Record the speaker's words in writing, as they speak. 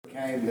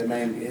became the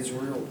name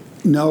Israel?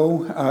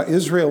 No,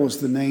 Israel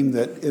was the name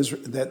that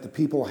the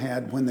people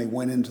had when they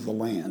went into the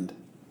land.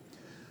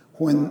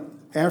 The land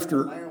was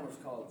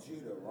called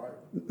Judah, right?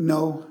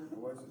 No,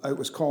 it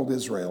was called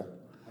Israel.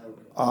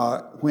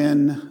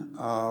 When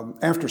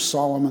after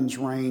Solomon's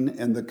reign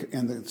and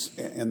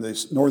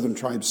the northern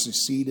tribes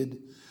seceded,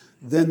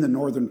 then the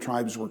northern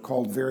tribes were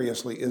called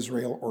variously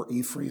Israel or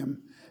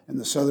Ephraim, and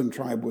the southern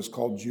tribe was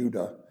called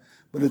Judah.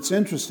 But it's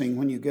interesting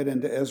when you get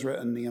into Ezra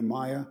and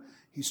Nehemiah,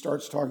 he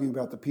starts talking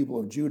about the people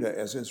of Judah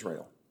as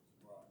Israel.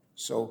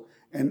 So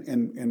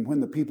and when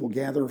the people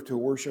gather to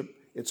worship,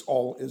 it's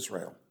all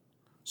Israel.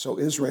 So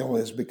Israel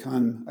has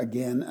become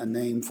again a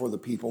name for the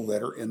people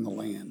that are in the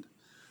land.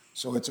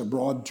 So it's a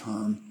broad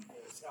term.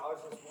 So I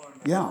was just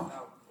wondering. Yeah.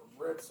 I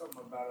read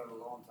something about it a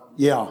long time ago.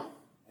 Yeah.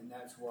 And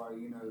that's why,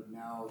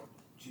 now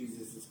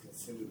Jesus is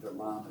considered the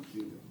Lion of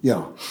Judah.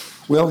 Yeah.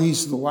 Well,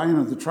 he's the Lion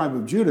of the tribe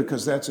of Judah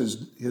because that's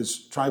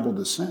his tribal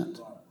descent.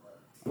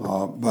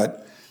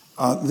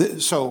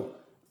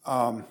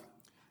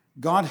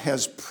 God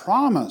has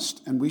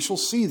promised, and we shall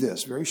see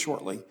this very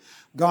shortly,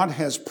 God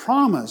has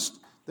promised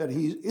that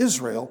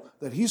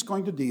he's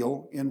going to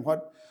deal in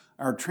what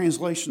our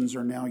translations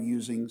are now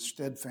using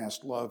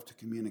steadfast love to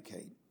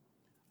communicate.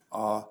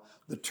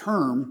 The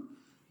term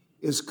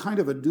is kind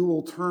of a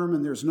dual term,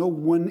 and there's no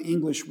one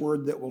English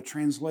word that will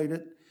translate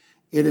it.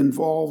 It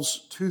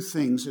involves two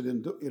things. It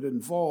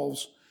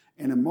involves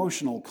an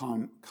emotional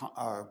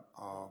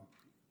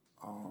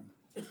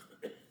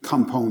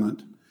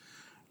component,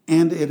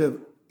 and it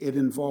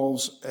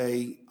involves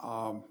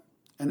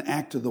an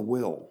act of the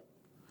will.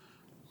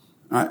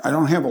 I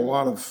don't have a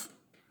lot of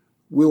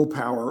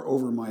willpower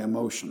over my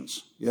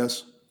emotions.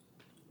 Yes?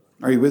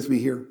 Are you with me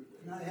here?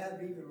 And I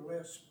have even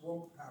less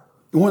willpower.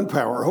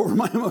 Willpower over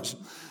my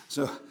emotions.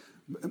 But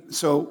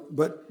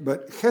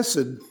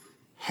Chesed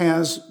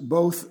has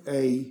both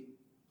a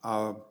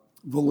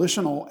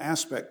volitional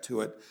aspect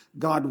to it.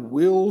 God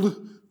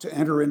willed to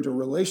enter into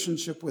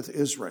relationship with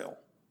Israel.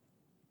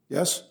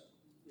 Yes?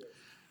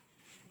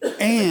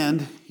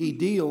 And he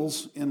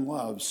deals in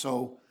love.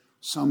 So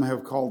some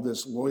have called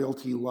this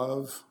loyalty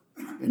love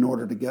in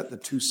order to get the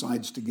two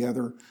sides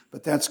together.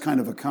 But that's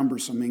kind of a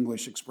cumbersome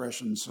English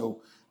expression.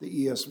 So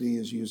the ESV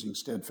is using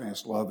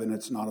steadfast love, and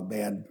it's not a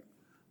bad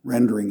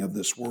rendering of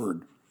this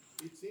word.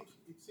 It seems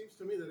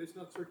to me that it's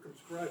not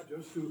circumscribed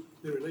just to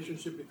the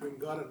relationship between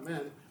God and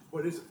man,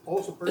 but it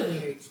also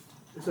permeates.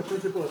 It's a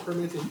principle that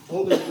permeates in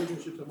all the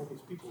relationships among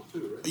his people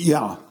too, right?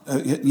 Yeah,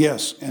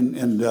 yes,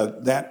 and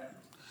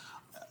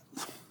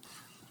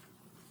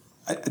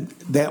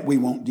that we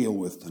won't deal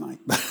with tonight.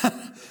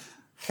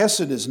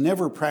 Chesed is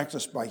never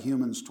practiced by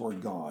humans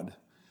toward God,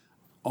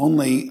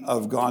 only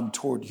of God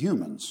toward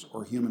humans,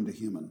 or human to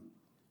human.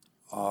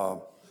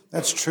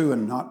 That's true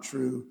and not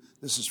true.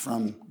 This is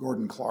from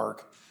Gordon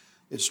Clark.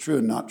 It's true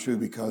and not true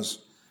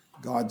because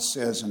God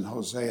says in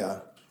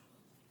Hosea,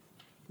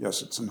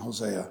 yes, it's in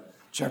Hosea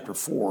chapter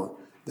 4,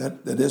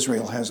 that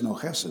Israel has no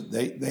chesed.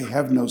 They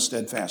have no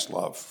steadfast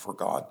love for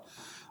God.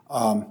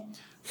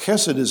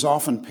 Chesed is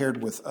often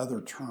paired with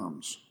other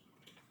terms.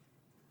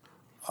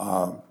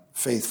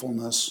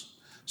 Faithfulness.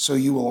 So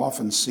you will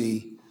often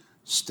see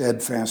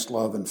steadfast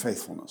love and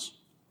faithfulness.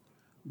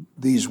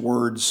 These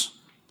words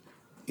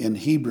in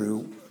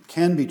Hebrew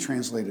can be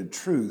translated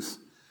truth,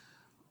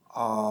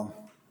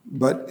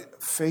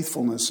 but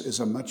faithfulness is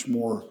a much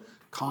more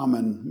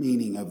common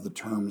meaning of the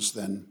terms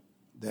than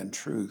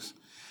truth.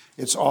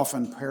 It's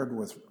often paired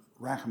with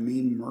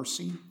rachamim,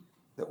 mercy,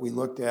 that we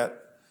looked at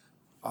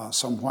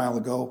some while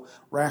ago.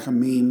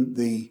 Rachamim,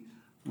 the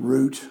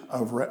root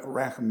of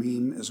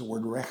rachamim is the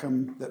word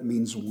rechem that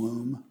means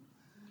womb.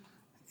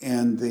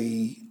 And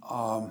the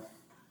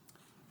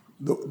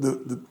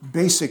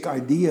basic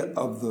idea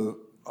of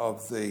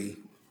the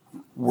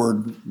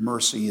word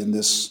mercy in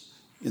this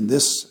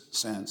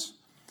sense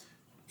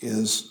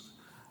is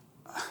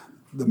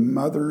the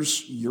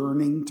mother's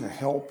yearning to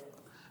help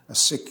a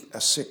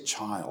sick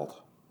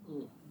child.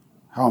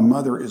 How a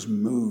mother is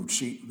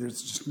moved.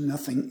 There's just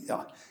nothing.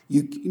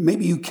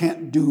 Maybe you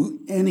can't do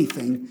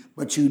anything,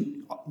 but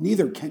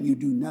neither can you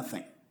do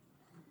nothing.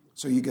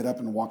 So you get up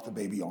and walk the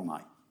baby all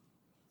night.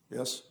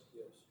 Yes?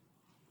 Yes.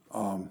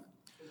 Can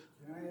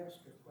I ask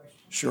a question?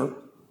 Sure.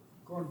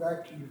 Going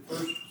back to your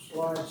first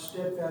slide,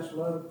 steadfast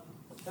love,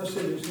 that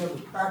said it's never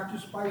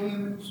practiced by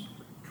humans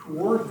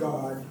toward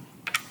God,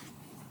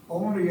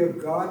 only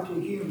of God to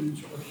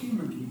humans or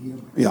human to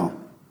humans. Yeah.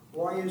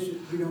 Why is it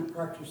we don't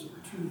practice it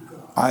to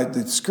God?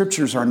 The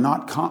scriptures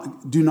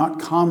do not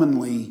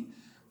commonly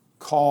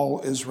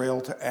call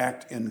Israel to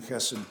act in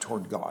chesed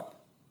toward God.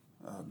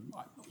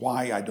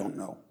 Why, I don't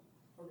know.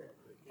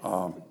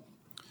 Okay.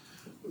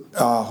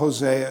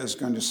 Hosea is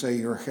going to say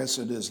your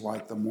chesed is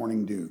like the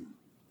morning dew.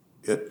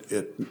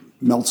 It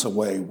melts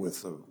away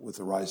with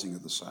the rising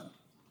of the sun.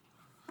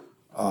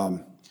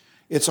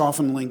 It's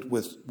often linked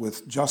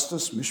with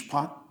justice,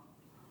 mishpat,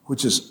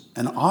 which is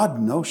an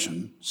odd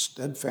notion,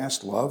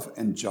 steadfast love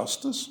and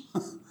justice.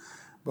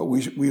 But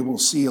we will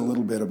see a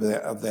little bit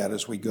of that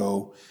as we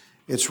go.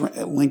 It's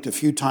linked a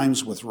few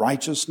times with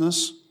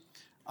righteousness.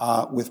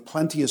 with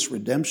plenteous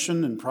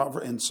redemption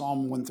in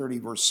Psalm 130,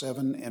 verse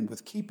 7, and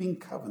with keeping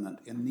covenant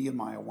in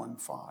Nehemiah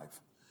 1:5.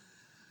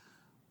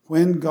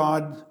 When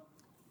God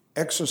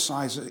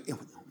exercises,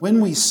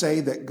 when we say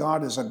that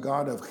God is a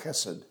God of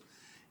chesed,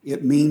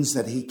 it means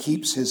that he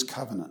keeps his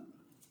covenant.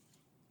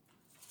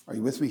 Are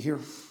you with me here?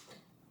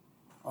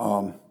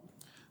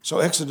 So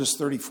Exodus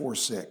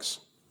 34:6.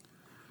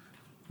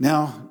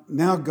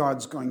 Now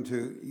God's going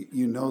to,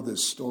 you know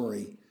this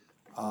story,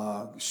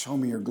 show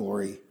me your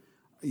glory.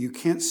 You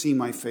can't see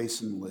my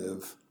face and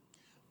live,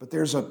 but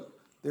there's a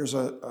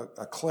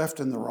cleft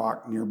in the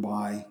rock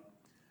nearby.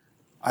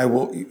 I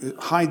will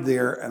hide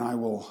there, and I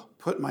will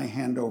put my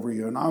hand over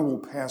you, and I will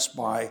pass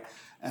by,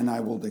 and I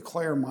will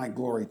declare my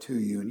glory to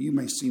you, and you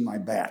may see my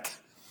back.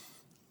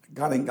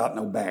 God ain't got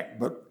no back,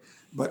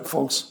 but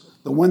folks,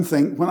 the one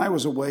thing, when I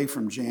was away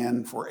from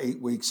Jan for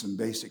 8 weeks in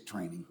basic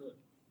training,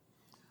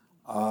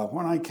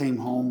 when I came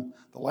home,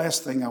 the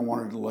last thing I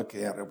wanted to look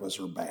at was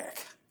her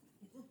back.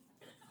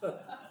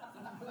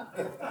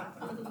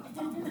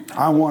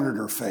 I wanted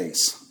her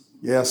face.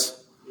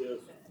 Yes? Yes.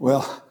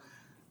 Well,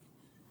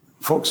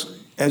 folks,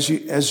 as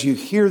you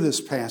hear this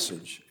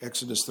passage,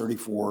 Exodus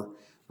 34,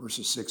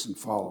 verses 6 and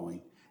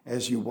following,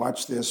 as you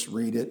watch this,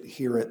 read it,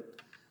 hear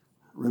it,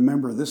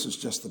 remember this is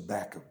just the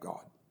back of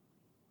God,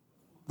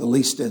 the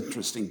least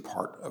interesting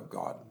part of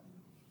God.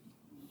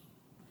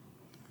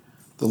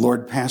 The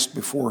Lord passed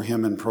before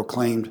him and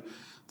proclaimed,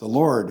 the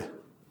Lord,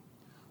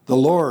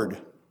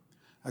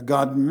 a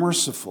God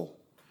merciful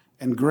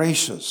and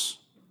gracious,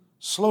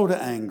 slow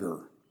to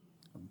anger,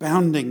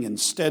 abounding in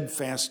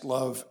steadfast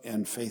love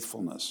and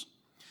faithfulness,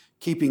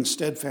 keeping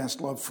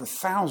steadfast love for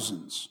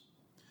thousands,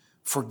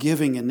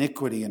 forgiving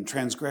iniquity and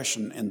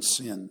transgression and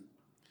sin,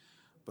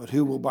 but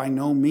who will by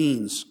no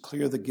means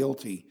clear the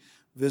guilty,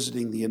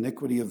 visiting the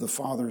iniquity of the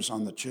fathers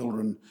on the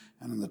children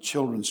and on the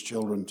children's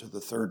children to the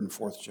third and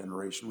fourth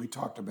generation. We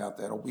talked about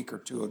that a week or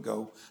two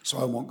ago, so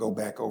I won't go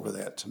back over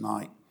that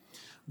tonight.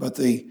 But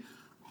the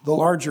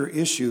larger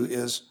issue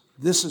is,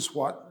 this is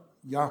what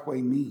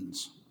Yahweh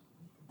means.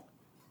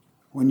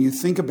 When you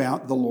think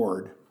about the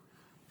Lord,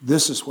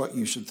 this is what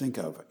you should think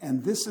of.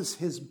 And this is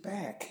his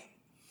back.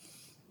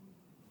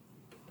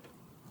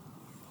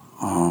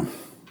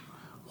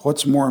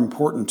 What's more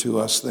important to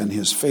us than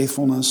his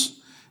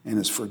faithfulness and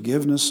his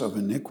forgiveness of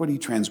iniquity,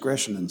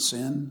 transgression, and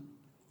sin?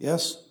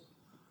 Yes?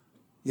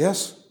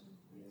 Yes?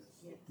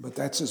 But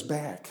that's his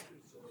back.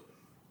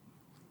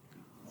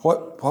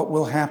 What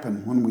will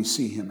happen when we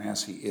see him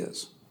as he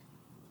is?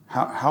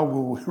 How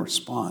will we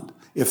respond?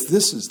 If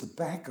this is the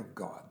back of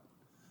God.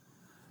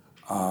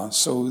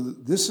 So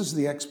this is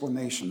the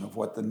explanation of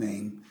what the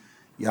name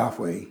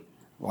Yahweh,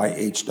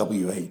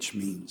 YHWH,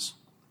 means.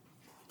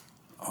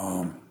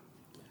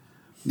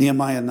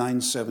 Nehemiah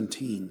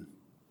 9:17.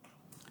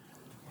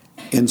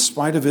 In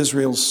spite of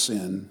Israel's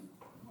sin,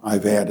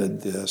 I've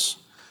added this,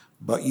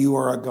 but you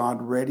are a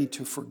God ready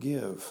to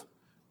forgive,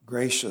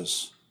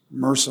 gracious,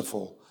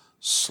 merciful,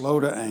 slow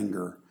to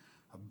anger,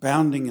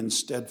 abounding in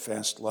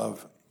steadfast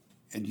love,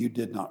 and you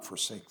did not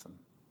forsake them.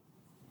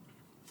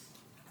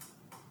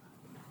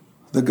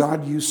 The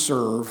God you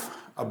serve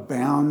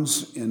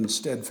abounds in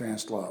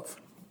steadfast love.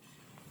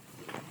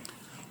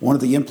 One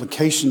of the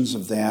implications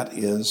of that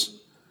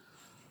is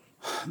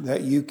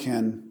that you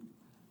can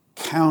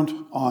count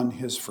on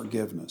his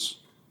forgiveness.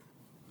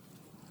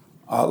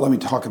 Let me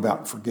talk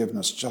about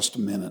forgiveness just a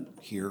minute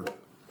here.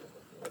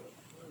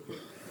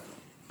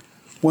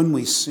 When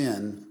we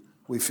sin,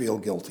 we feel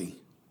guilty.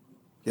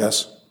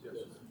 Yes?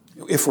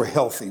 If we're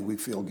healthy, we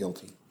feel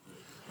guilty.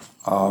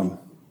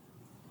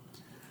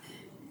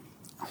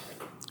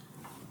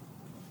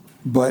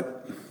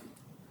 But,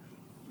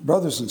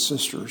 brothers and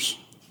sisters,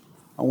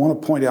 I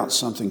want to point out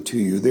something to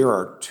you. There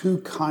are two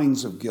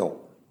kinds of guilt.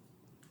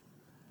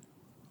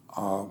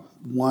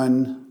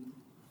 One,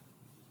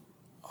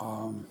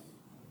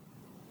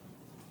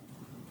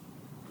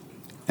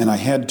 and I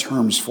had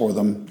terms for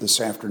them this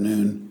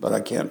afternoon, but I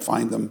can't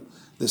find them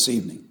this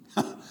evening.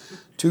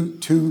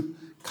 Two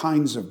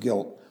kinds of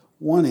guilt.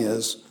 One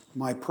is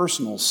my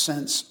personal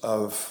sense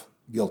of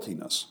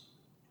guiltiness,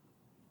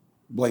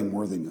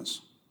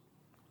 blameworthiness.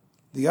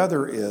 The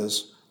other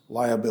is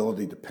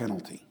liability to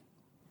penalty.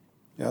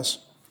 Yes?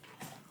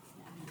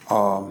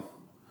 The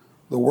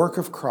work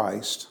of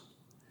Christ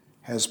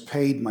has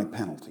paid my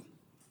penalty.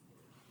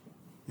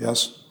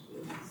 Yes?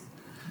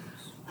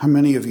 How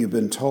many of you have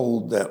been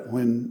told that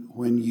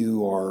when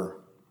you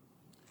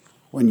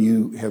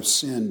have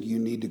sinned, you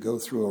need to go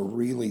through a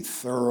really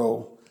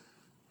thorough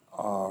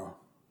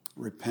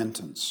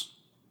repentance?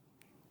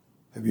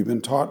 Have you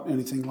been taught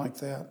anything like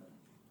that?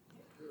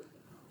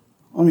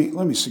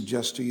 Let me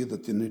suggest to you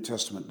that the New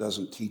Testament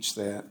doesn't teach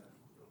that.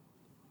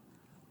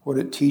 What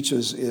it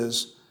teaches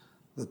is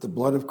that the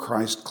blood of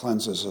Christ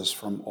cleanses us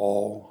from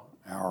all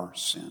our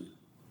sin.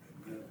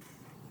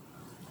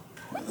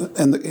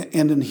 And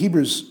in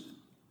Hebrews,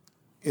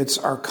 it's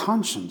our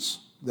conscience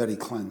that he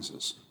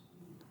cleanses.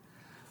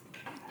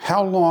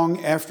 How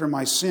long after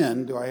my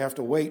sin do I have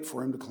to wait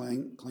for him to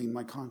clean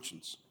my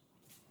conscience?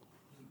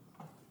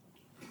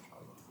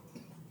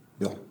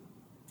 Bill?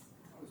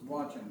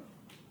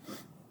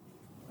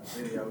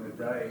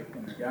 other day,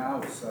 and the guy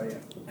was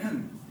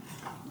saying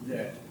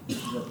that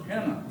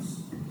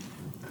repentance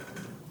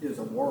is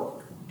a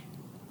work.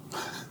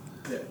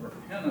 That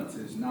repentance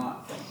is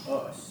not from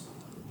us.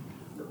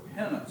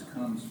 Repentance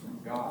comes from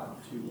God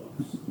to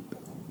us.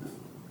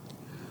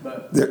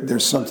 But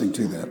There's something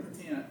to that.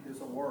 Repent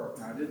is a work,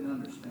 and I didn't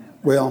understand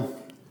that. Well,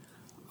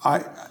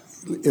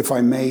 if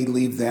I may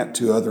leave that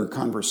to other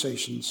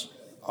conversations,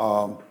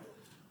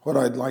 what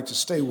I'd like to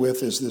stay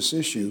with is this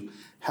issue.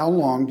 How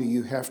long do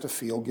you have to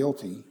feel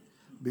guilty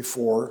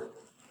before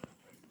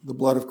the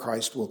blood of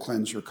Christ will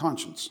cleanse your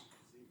conscience?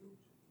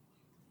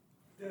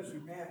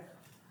 Doesn't matter.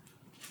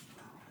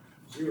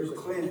 You're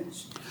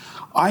cleansed.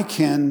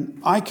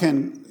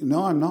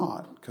 No, I'm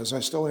not, because I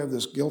still have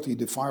this guilty,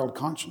 defiled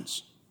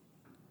conscience.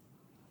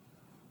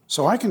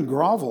 So I can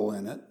grovel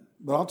in it,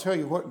 but I'll tell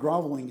you what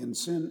groveling in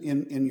sin,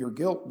 in your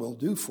guilt will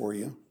do for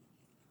you.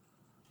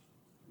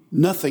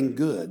 Nothing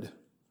good.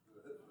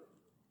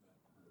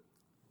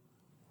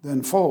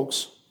 Then,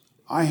 folks,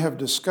 I have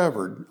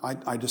discovered,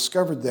 I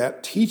discovered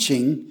that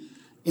teaching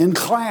in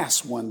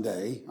class one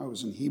day. I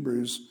was in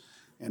Hebrews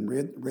and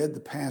read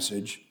the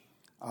passage.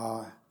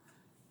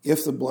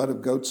 If the blood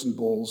of goats and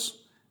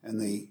bulls and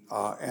the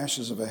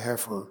ashes of a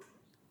heifer,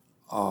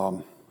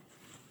 I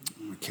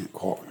can't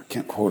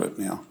quote it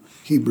now.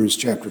 Hebrews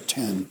chapter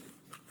 10.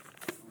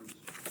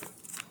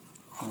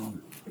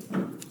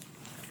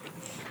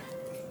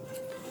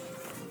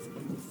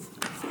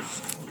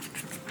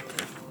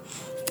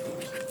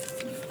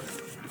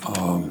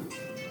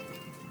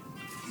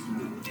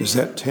 Is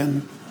that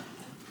 10?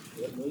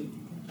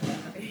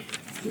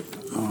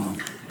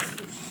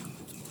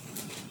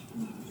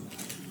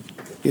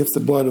 If the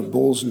blood of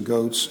bulls and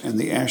goats and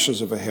the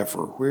ashes of a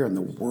heifer, where in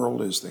the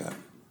world is that?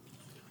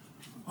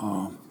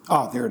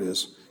 There it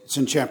is. It's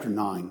in chapter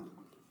 9,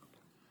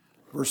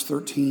 verse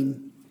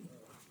 13.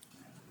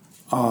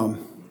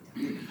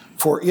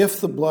 For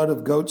if the blood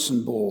of goats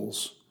and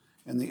bulls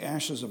and the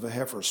ashes of a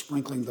heifer,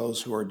 sprinkling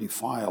those who are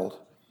defiled,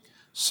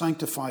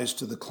 sanctifies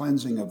to the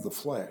cleansing of the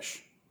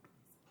flesh.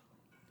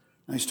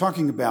 Now he's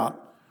talking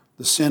about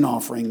the sin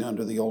offering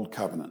under the old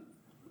covenant.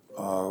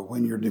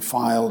 When you're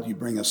defiled, you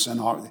bring a sin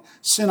offering.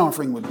 Sin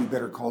offering would be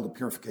better called a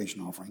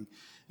purification offering.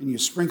 And you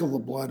sprinkle the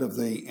blood of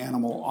the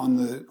animal on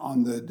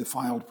the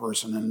defiled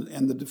person,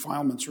 and the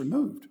defilement's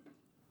removed.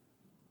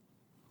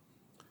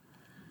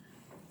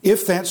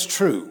 If that's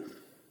true,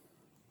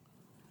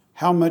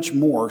 how much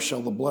more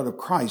shall the blood of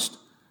Christ,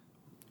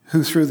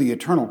 who through the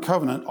eternal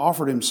covenant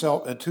offered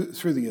himself,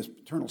 through the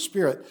eternal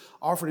Spirit,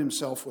 offered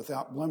himself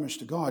without blemish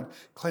to God,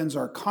 cleanse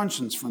our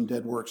conscience from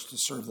dead works to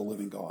serve the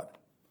living God?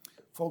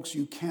 Folks,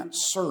 you can't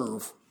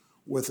serve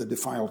with a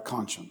defiled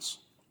conscience.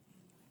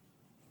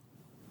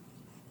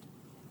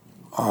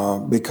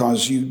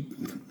 Because you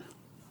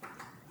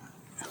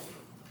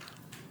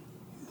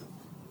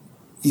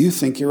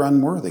think you're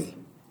unworthy.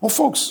 Well,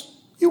 folks,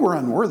 you were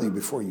unworthy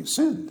before you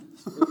sinned.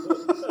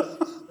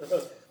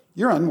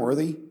 You're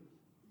unworthy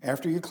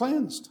after you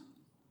cleansed.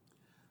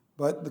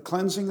 But the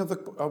cleansing of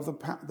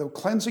the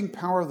cleansing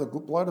power of the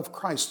blood of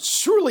Christ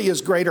surely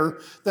is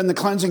greater than the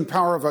cleansing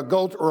power of a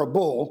goat or a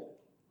bull.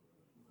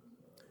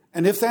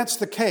 And if that's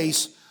the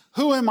case,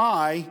 who am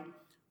I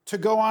to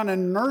go on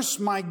and nurse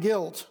my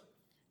guilt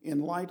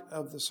in light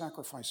of the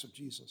sacrifice of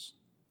Jesus?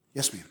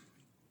 Yes, ma'am.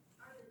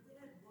 Are the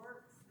dead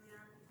works then,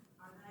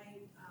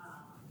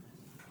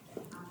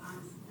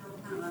 I'm still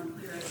kind of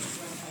unclear as to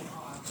what they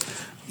are.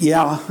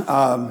 Yeah,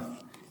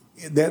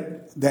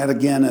 that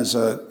again is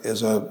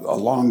a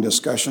long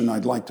discussion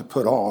I'd like to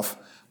put off,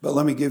 but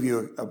let me give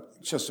you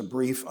just a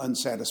brief,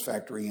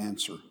 unsatisfactory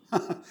answer.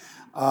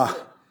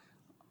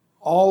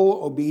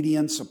 All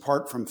obedience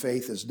apart from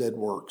faith is dead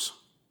works.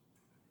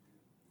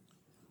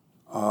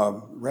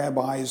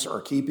 Rabbis are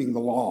keeping the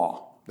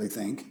law, they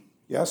think.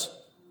 Yes?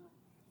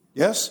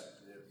 Yes?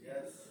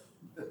 Yes.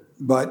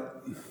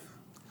 But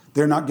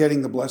they're not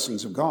getting the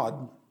blessings of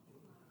God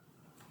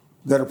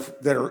that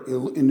are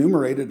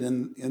enumerated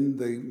in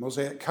the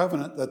Mosaic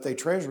covenant that they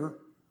treasure.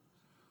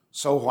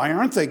 So why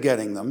aren't they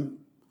getting them?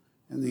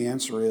 And the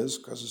answer is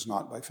because it's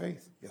not by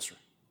faith. Yes, sir.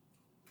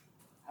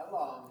 How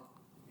long,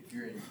 if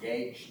you're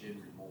engaged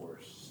in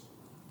remorse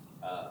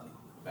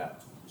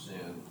about sin,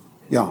 and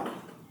Yeah. you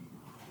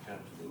come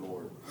to the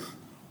Lord,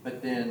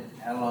 but then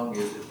how long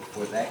is it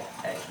before that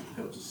actually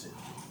becomes a sin?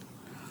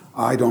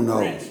 I don't know.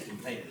 Friends can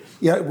take this.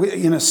 Yeah,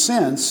 in a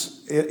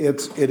sense,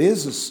 it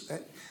is.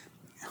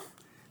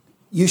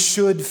 You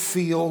should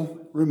feel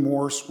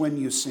remorse when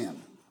you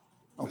sin,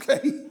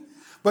 okay?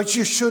 But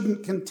you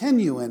shouldn't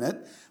continue in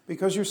it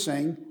because you're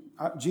saying,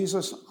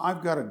 Jesus,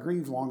 I've got to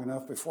grieve long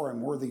enough before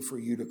I'm worthy for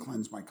you to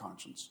cleanse my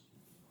conscience.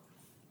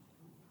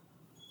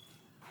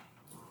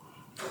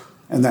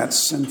 And that's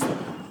sinful,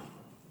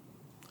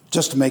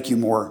 just to make you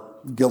more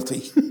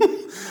guilty.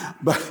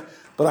 But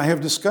I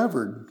have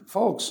discovered,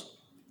 folks,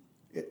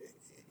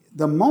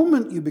 the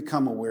moment you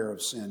become aware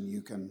of sin,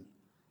 you can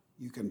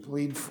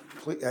plead,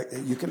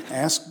 you can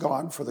ask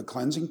God for the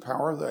cleansing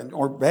power,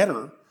 or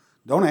better,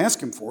 don't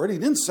ask him for it. He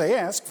didn't say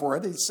ask for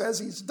it. He says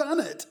he's done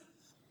it.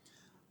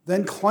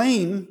 Then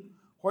claim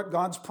what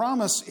God's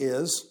promise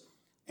is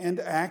and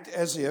act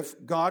as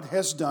if God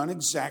has done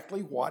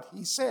exactly what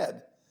he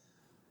said.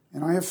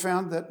 And I have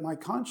found that my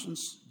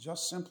conscience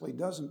just simply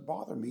doesn't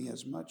bother me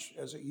as much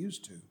as it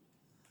used to.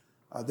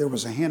 There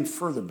was a hand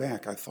further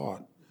back, I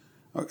thought.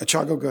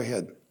 Chago, go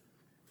ahead.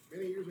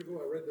 Many years ago,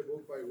 I read the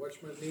book by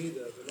Watchman Nee,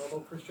 the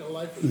Normal Christian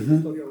Life, the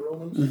study of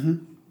Romans.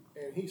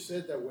 And he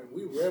said that when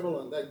we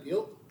revel in that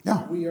guilt,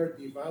 we are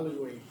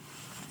devaluing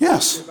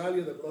the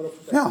value of the blood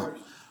of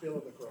Christ spilled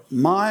on the cross.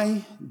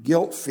 My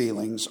guilt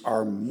feelings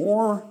are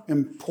more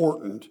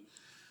important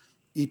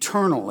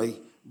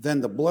eternally than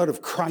the blood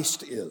of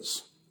Christ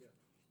is.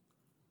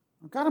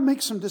 I've got to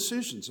make some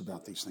decisions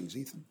about these things,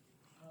 Ethan.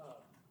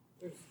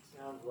 There's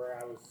times where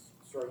I was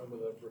struggling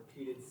with a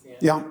repeated sin.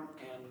 Yeah.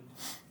 And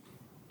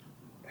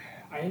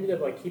I ended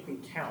up like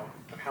keeping count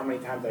of how many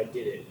times I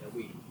did it in a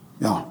week.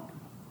 Yeah.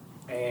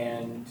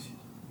 And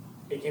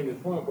it came to the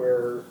point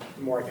where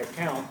the more I kept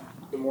count,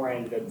 the more I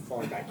ended up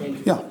falling back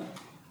into Yeah. it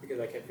because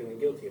I kept feeling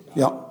guilty about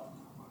Yeah. it.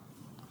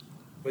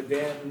 But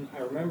then I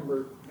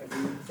remember, I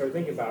started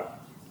thinking about,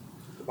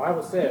 the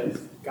Bible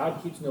says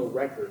God keeps no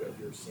record of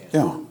your sin.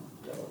 Yeah.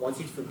 Once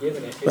he's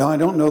forgiven it. Well, I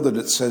don't know that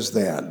it says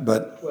that,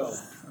 but... Well,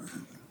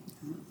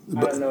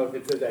 I don't know if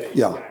it says that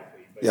exactly. Yeah.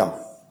 But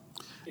Yeah.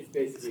 It's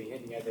basically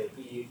hinting at that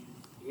he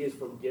is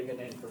forgiven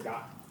and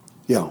forgotten.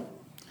 Yeah.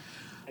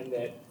 And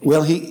that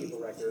Well,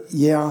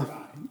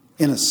 yeah,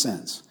 in a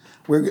sense.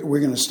 We're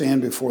going to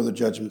stand before the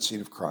judgment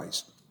seat of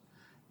Christ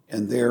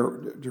and there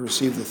to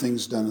receive the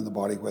things done in the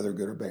body, whether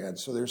good or bad.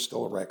 So there's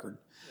still a record.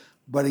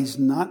 But he's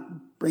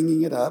not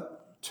bringing it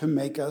up to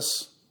make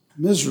us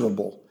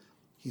miserable.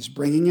 He's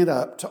bringing it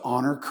up to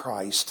honor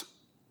Christ,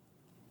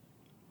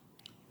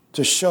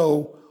 to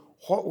show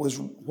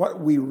what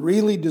we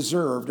really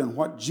deserved and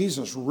what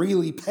Jesus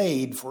really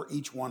paid for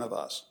each one of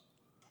us.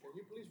 Can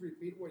you please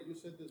repeat what you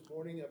said this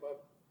morning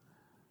about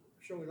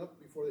showing up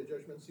before the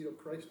judgment seat of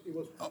Christ? It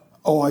was.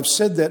 Oh, I've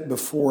said that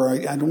before.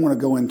 I don't want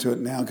to go into it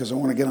now because I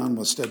want to get on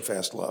with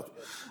steadfast love.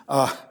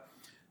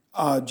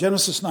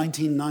 Genesis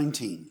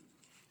 19:19.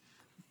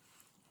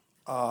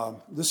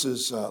 This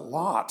is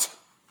Lot.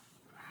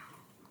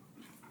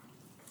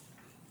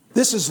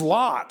 This is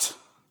Lot,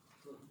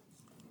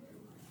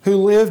 who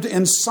lived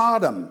in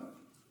Sodom.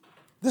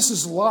 This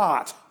is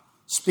Lot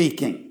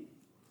speaking.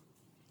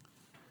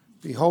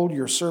 Behold,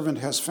 your servant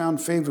has found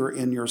favor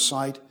in your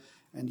sight,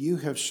 and you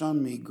have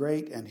shown me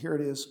great, and here it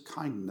is,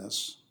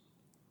 kindness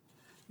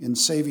in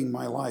saving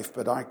my life,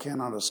 but I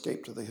cannot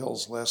escape to the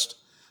hills lest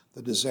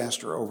the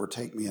disaster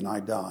overtake me and I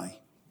die.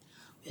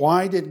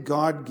 Why did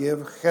God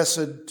give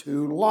chesed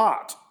to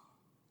Lot?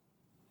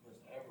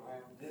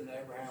 Didn't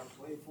Abraham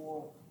plead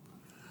for him?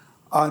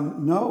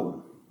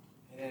 No.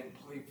 He didn't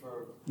plead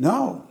for.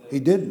 No, he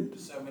didn't.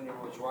 So many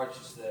was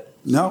righteous that.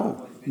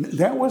 No,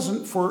 that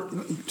wasn't for.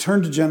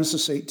 Turn to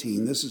Genesis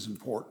 18. This is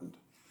important.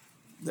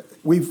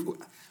 We've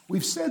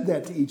said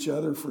that to each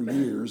other for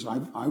years.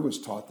 I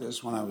was taught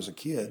this when I was a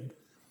kid.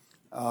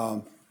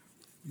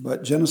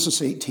 But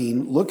Genesis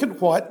 18. Look at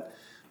what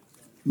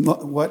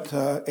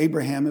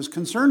Abraham is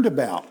concerned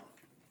about.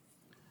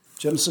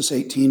 Genesis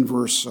 18,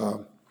 verse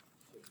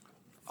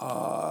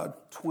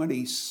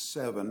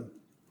 27.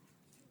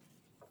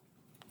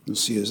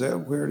 Let's see, is that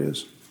where it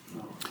is?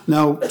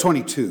 No,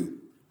 22.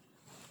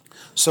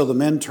 So the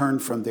men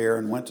turned from there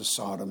and went to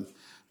Sodom,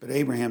 but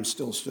Abraham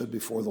still stood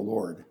before the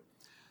Lord.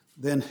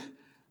 Then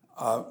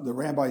the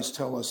rabbis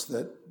tell us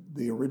that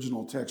the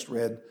original text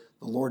read,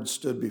 the Lord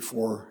stood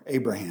before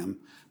Abraham,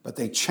 but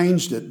they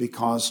changed it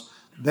because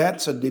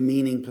that's a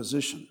demeaning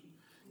position.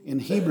 In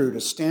Hebrew,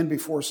 to stand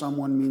before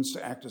someone means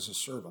to act as a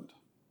servant.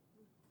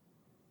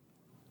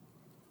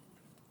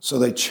 So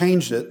they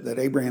changed it that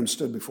Abraham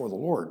stood before the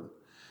Lord.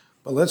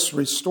 But let's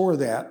restore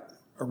that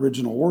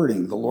original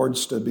wording. The Lord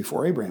stood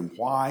before Abraham.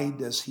 Why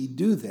does he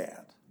do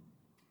that?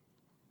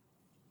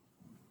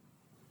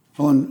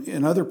 Well,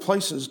 in other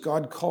places,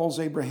 God calls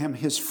Abraham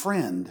his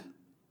friend.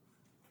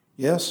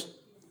 Yes?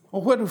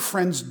 Well, what do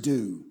friends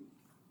do?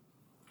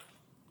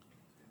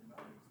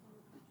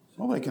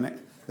 Well,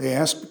 they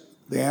ask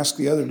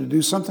the other to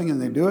do something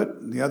and they do it.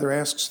 And the other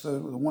asks the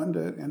one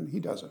to, and he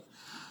does it.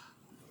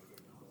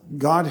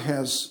 God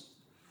is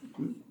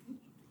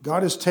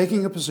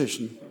taking a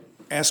position.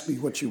 Ask me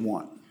what you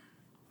want.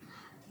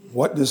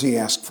 What does he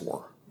ask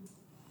for?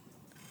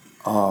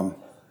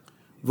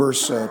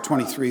 Verse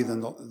 23,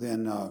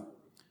 then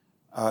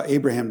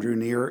Abraham drew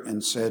near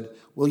and said,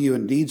 will you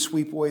indeed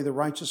sweep away the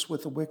righteous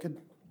with the wicked?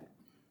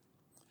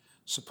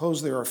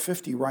 Suppose there are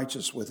 50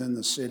 righteous within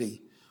the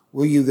city.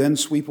 Will you then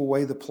sweep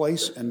away the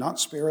place and not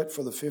spare it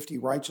for the 50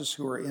 righteous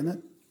who are in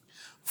it?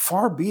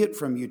 Far be it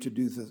from you to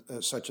do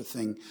such a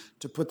thing,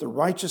 to put the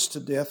righteous to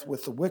death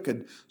with the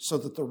wicked, so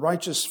that the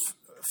righteous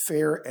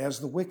fare as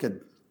the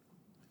wicked.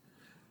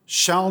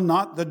 Shall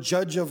not the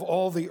judge of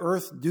all the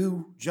earth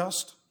do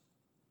just?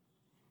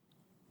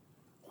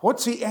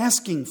 What's he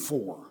asking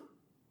for?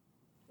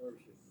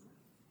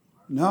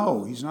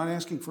 No, he's not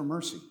asking for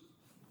mercy.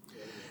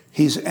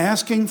 He's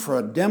asking for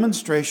a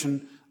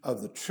demonstration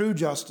of the true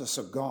justice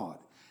of God.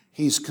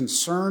 He's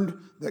concerned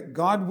that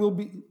God will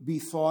be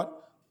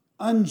thought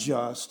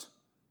unjust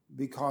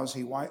because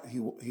he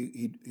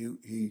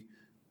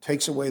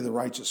takes away the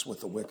righteous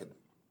with the wicked.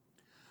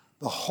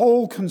 The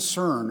whole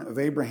concern of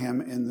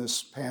Abraham in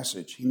this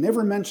passage, he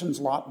never mentions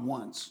Lot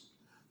once.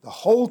 The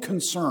whole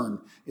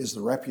concern is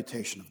the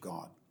reputation of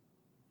God.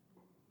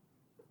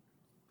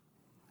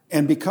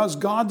 And because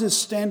God is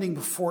standing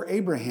before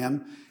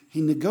Abraham,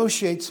 he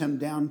negotiates him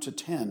down to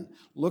 10.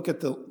 Look at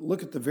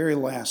the very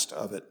last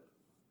of it.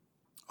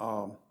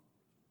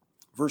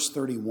 Verse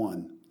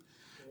 31.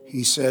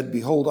 He said,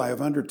 "Behold, I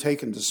have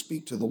undertaken to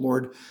speak to the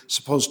Lord.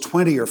 Suppose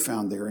 20 are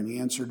found there." And he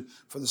answered,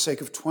 "For the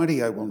sake of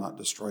 20, I will not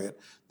destroy it."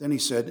 Then he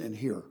said, and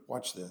here,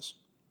 watch this.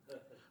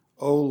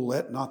 "Oh,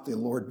 let not the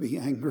Lord be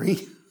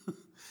angry.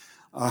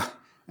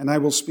 And I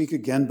will speak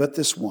again, but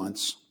this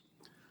once.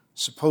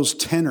 Suppose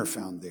 10 are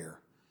found there."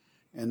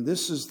 And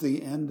this is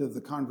the end of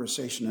the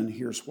conversation, and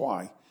here's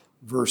why.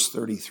 Verse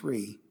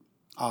 32.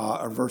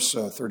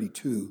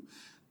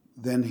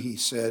 Then he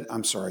said,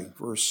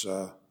 verse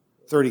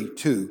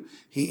 32.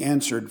 He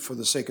answered, "For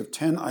the sake of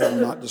 10, I will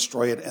not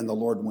destroy it," and the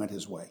Lord went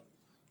his way.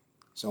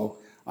 So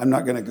I'm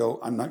not going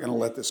to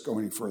let this go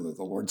any further,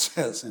 the Lord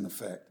says, in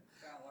effect.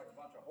 Sounds like a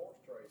bunch of horse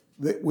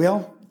trade.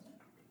 Well,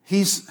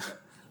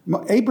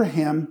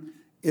 Abraham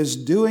is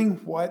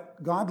doing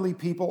what godly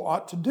people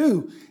ought to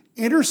do.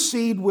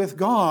 Intercede with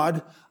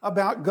God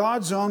about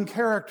God's own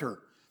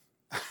character.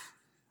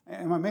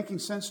 Am I making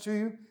sense to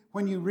you?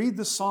 When you read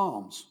the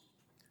Psalms,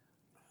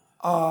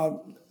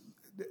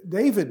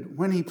 David,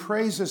 when he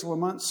prays his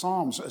lament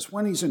psalms, is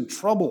when he's in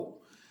trouble.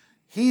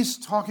 He's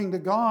talking to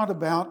God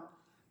about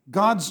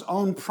God's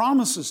own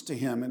promises to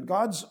him and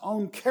God's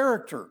own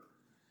character.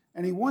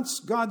 And he wants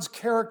God's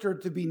character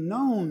to be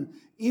known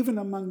even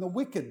among the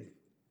wicked.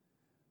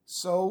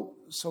 So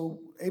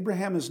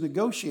Abraham is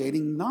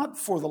negotiating not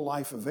for the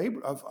life of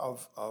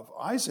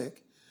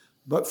Isaac,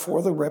 but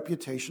for the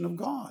reputation of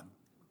God.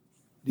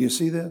 Do you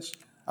see this?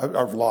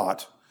 Of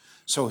Lot.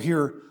 So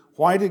here,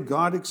 why did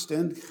God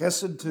extend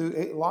chesed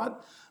to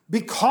Lot?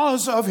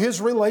 Because of his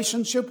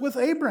relationship with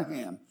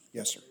Abraham.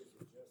 Yes, sir.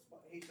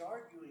 He's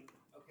arguing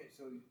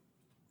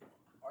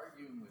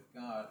with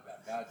God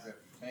about God's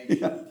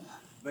reputation,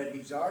 but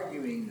he's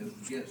arguing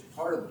against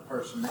part of the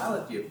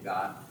personality of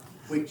God,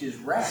 which is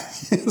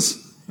wrath.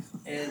 Yes.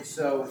 And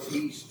so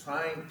his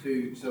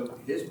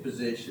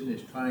position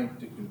is trying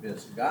to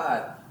convince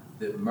God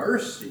that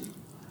mercy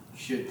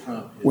should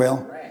trump his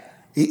wrath.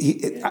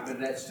 But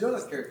that's still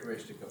a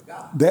characteristic of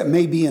God. That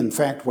may be, in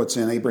fact, what's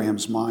in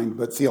Abraham's mind,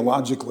 but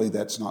theologically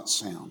that's not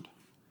sound.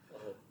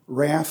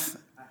 Wrath.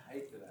 I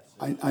hate that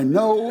I said I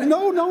know.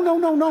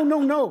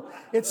 No.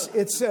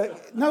 It's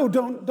no.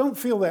 Don't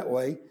feel that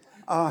way.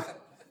 I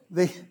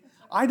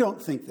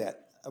don't think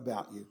that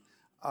about you.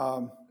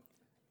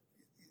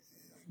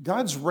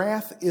 God's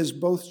wrath is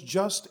both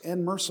just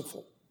and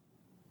merciful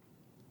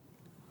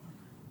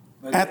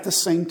at the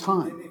same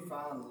time. Didn't he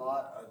find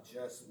Lot a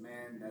just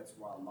man? That's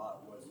why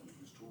Lot wasn't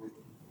destroyed.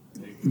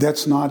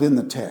 That's not in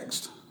the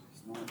text.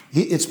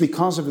 It's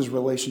because of his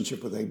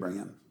relationship with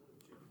Abraham.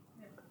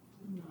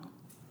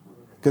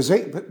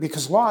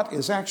 Because Lot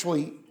has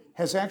actually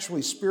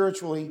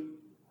spiritually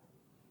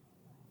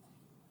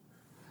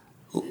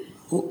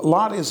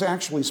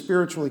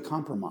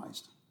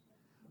compromised.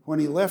 When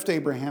he left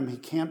Abraham, he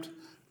camped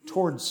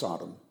toward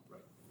Sodom.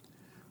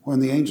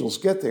 When the angels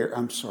get there,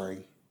 when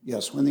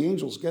the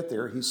angels get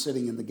there, he's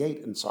sitting in the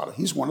gate in Sodom.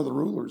 He's one of the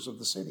rulers of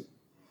the city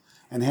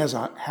and has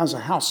a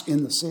house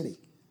in the city,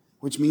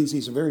 which means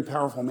he's a very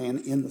powerful man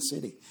in the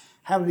city.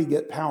 How did he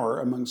get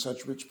power among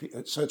such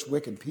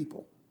wicked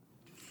people?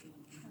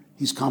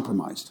 He's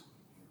compromised.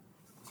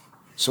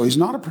 So he's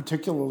not a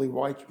particularly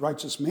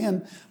righteous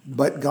man,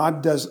 but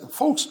God does.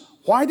 Folks,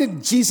 why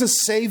did Jesus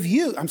save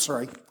you?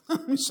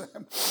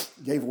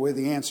 Gave away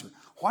the answer.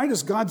 Why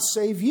does God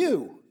save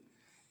you?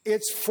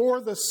 It's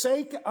for the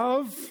sake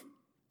of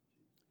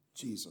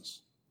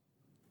Jesus.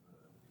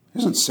 He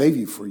doesn't save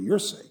you for your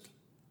sake.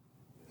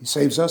 He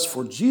saves us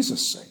for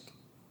Jesus' sake.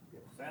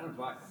 It sounds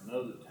like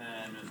another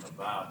time in the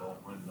Bible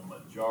when the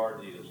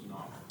majority is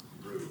not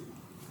true.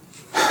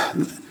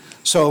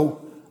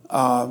 So,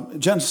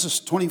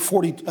 Genesis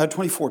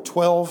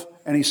 24:12,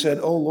 and he said,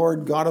 "O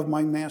Lord, God of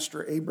my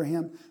master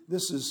Abraham."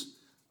 This is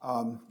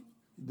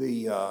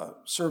the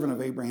servant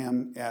of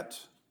Abraham at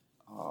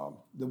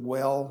the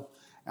well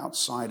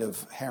outside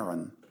of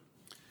Haran.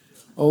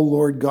 "O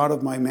Lord, God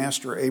of my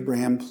master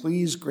Abraham,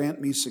 please grant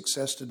me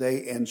success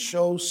today and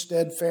show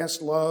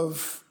steadfast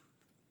love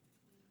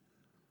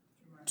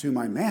to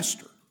my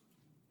master."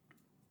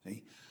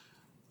 See?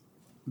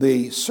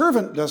 The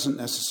servant doesn't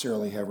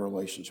necessarily have a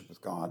relationship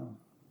with God,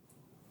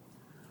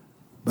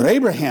 but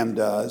Abraham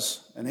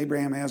does, and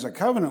Abraham has a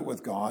covenant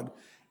with God,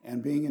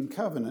 and being in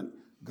covenant,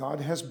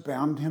 God has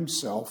bound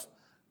himself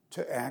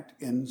to act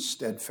in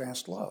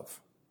steadfast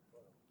love.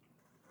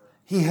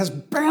 He has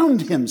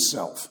bound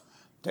himself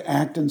to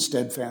act in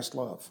steadfast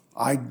love.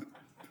 I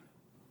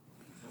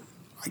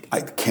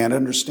can't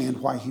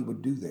understand why he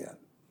would do that.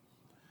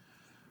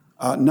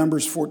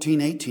 Numbers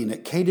 14:18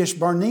 at Kadesh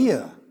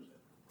Barnea.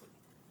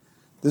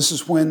 This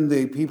is when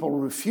the people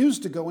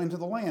refused to go into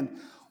the land.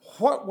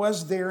 What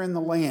was there in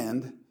the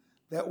land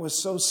that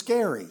was so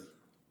scary?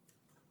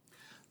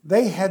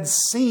 They had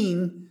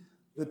seen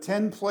the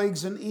 10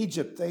 plagues in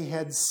Egypt. They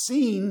had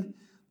seen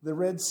the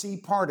Red Sea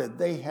parted.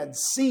 They had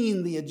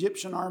seen the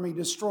Egyptian army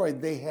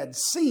destroyed. They had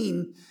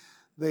seen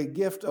the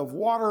gift of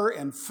water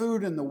and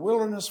food in the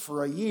wilderness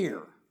for a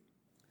year.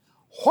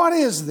 What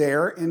is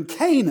there in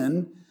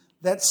Canaan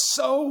that's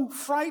so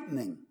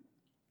frightening?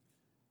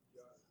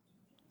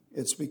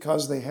 It's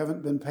because they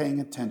haven't been paying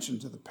attention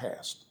to the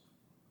past.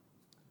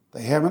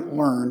 They haven't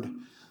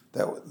learned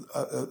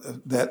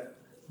that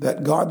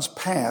God's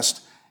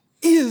past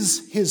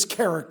is his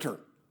character.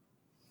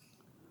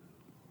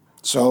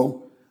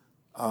 So,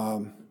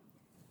 even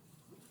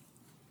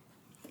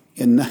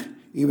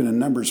in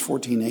Numbers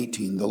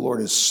 14:18, the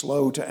Lord is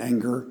slow to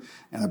anger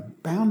and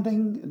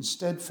abounding in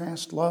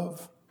steadfast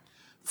love,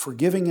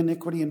 forgiving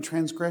iniquity and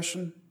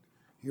transgression.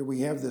 Here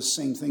we have this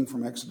same thing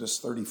from Exodus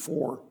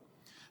 34.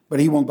 But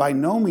he will by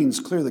no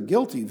means clear the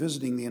guilty,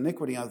 visiting the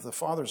iniquity of the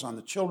fathers on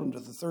the children to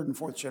the third and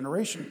fourth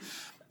generation.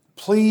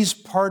 Please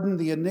pardon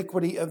the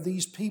iniquity of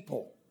these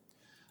people,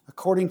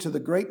 according to the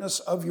greatness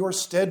of your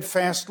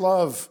steadfast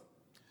love,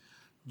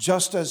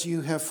 just as you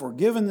have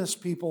forgiven this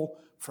people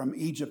from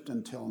Egypt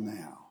until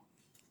now.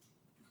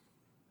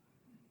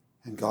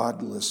 And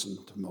God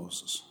listened to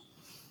Moses.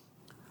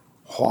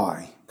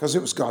 Why? Because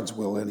it was God's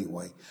will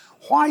anyway.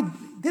 Why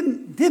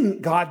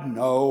didn't God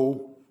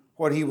know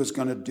what he was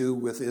going to do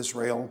with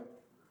Israel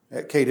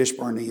at Kadesh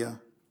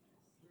Barnea?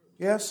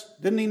 Yes?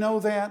 Didn't he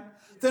know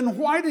that? Then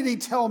why did he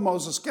tell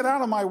Moses, get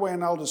out of my way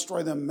and I'll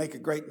destroy them and make a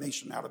great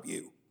nation out of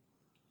you?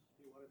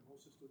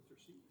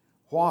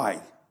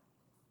 Why?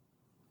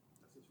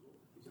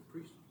 He's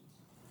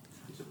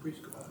a priest.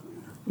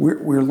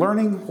 We're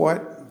learning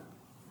what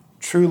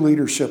true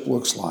leadership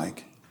looks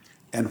like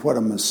and what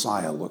a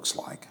Messiah looks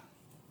like.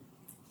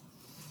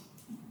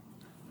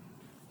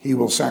 He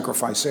will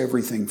sacrifice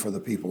everything for the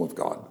people of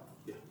God.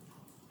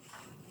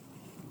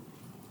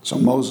 So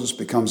Moses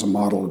becomes a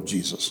model of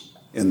Jesus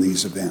in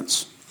these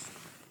events.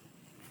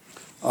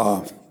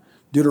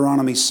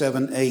 Deuteronomy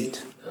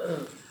 7:8.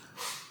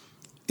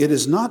 It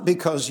is not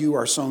because you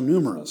are so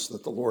numerous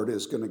that the Lord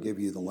is going to give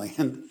you the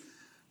land,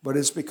 but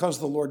it's because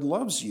the Lord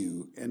loves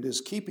you and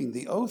is keeping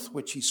the oath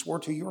which he swore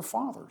to your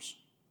fathers.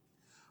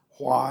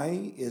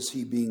 Why is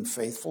he being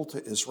faithful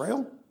to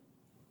Israel?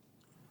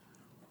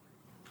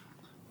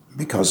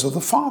 Because of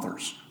the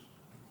fathers.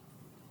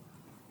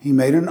 He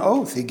made an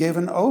oath. He gave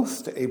an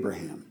oath to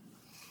Abraham.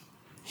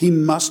 He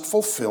must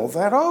fulfill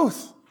that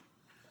oath,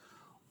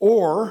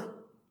 or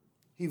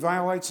he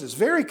violates his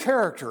very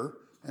character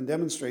and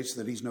demonstrates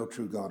that he's no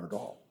true God at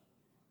all.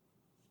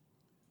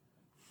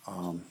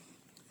 So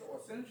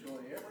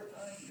essentially,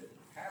 everything that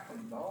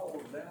happens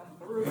all down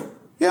through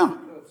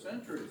the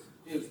centuries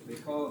is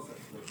because of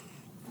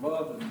the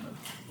love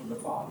of the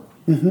Father.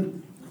 Mm-hmm.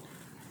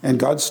 And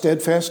God's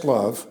steadfast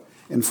love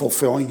in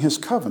fulfilling his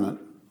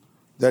covenant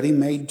that he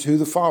made to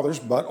the fathers,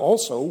 but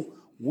also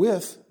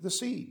with the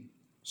seed.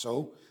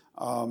 So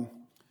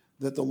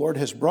that the Lord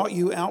has brought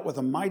you out with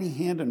a mighty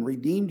hand and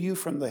redeemed you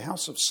from the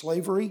house of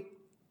slavery.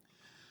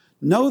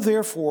 Know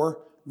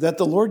therefore that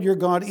the Lord your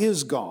God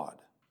is God,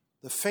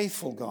 the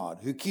faithful God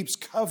who keeps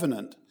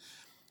covenant.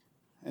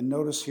 And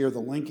notice here the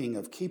linking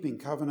of keeping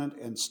covenant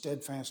and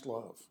steadfast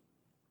love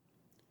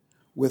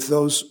with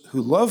those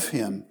who love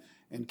him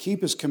and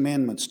keep his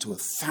commandments to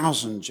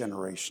 1,000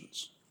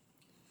 generations.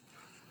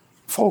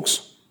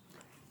 Folks,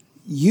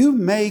 you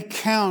may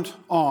count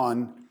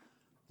on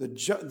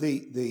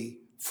the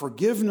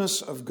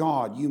forgiveness of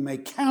God. You may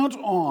count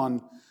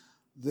on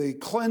the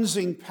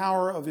cleansing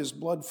power of his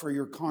blood for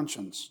your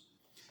conscience.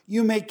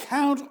 You may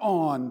count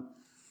on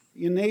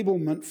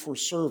enablement for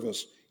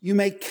service. You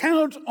may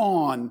count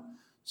on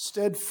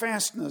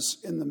steadfastness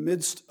in the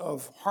midst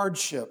of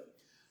hardship,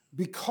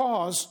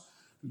 because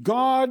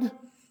God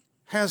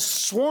has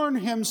sworn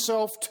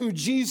himself to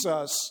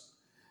Jesus,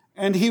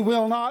 and he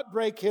will not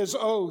break his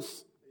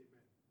oath.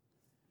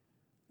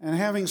 And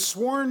having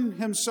sworn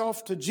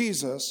himself to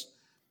Jesus,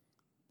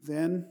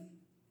 then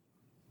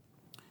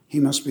he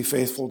must be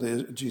faithful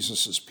to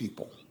Jesus'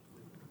 people.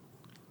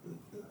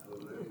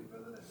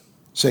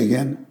 Say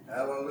again?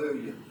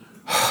 Hallelujah.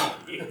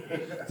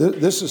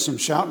 This is some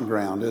shouting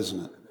ground,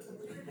 isn't it?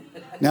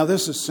 Now,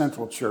 this is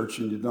Central Church,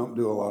 and you don't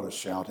do a lot of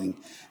shouting.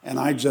 And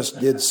I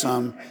just did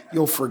some.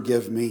 You'll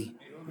forgive me.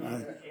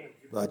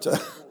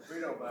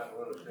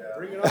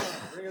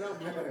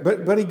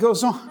 But he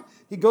goes on.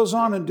 He goes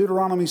on in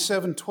Deuteronomy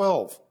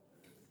 7:12.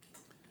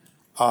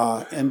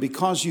 And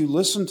because you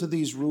listen to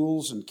these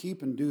rules and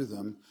keep and do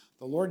them,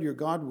 the Lord your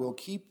God will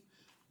keep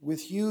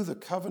with you the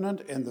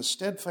covenant and the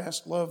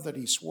steadfast love that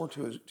he swore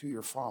to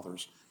your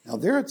fathers. Now,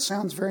 there it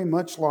sounds very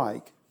much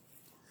like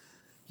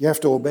you have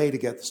to obey to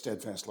get the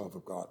steadfast love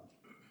of God.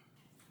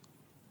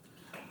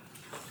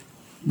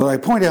 But I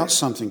point out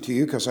something to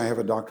you because I have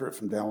a doctorate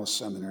from Dallas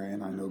Seminary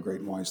and I know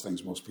great and wise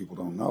things most people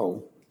don't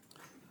know,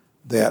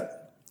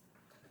 that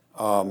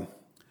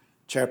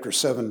chapter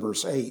 7,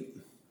 verse 8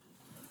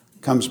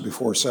 comes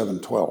before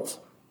 7:12.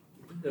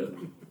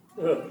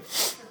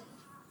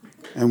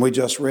 And we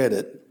just read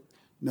it.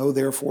 Know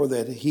therefore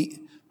that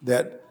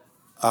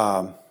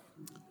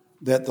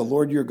the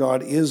Lord your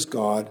God is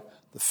God,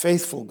 the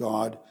faithful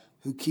God,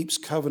 who keeps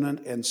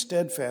covenant and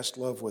steadfast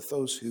love with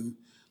those who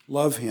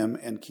love him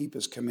and keep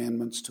his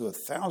commandments to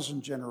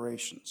 1,000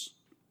 generations.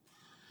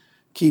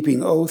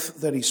 Keeping oath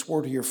that he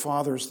swore to your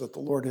fathers that the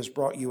Lord has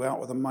brought you out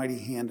with a mighty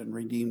hand and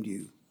redeemed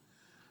you.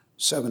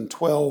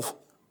 7:12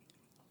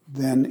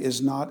 then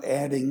is not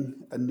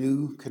adding a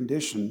new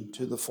condition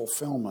to the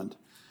fulfillment.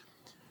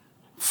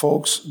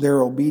 Folks,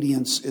 their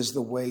obedience is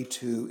the way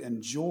to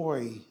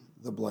enjoy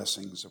the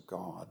blessings of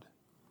God.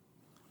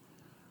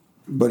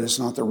 But it's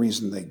not the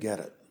reason they get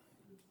it.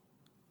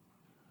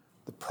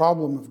 The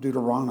problem of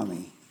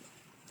Deuteronomy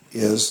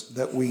is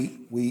that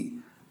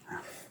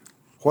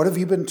what have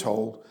you been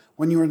told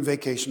when you were in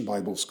vacation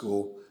Bible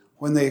school,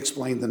 when they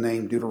explained the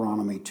name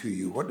Deuteronomy to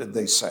you? What did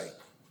they say?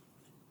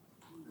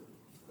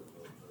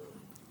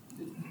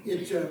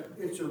 It's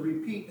a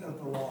repeat of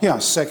the law. Yeah,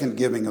 second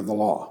giving of the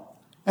law.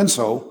 And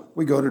so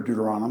we go to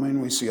Deuteronomy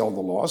and we see all the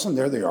laws, and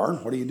there they are.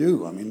 What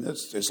do? I mean,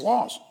 it's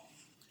laws.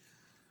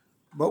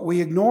 But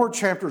we ignore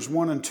chapters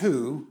 1 and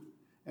 2,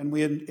 and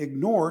we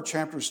ignore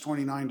chapters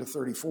 29 to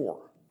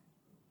 34.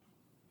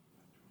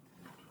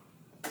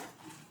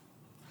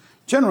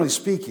 Generally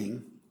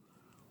speaking,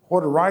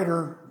 what a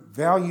writer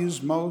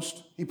values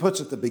most, he puts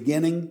at the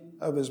beginning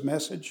of his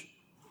message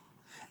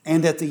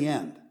and at the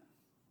end.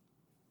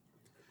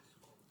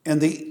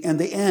 And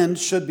the end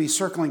should be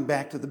circling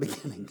back to the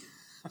beginning.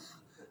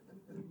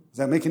 Does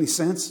that make any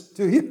sense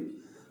to you?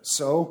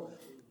 So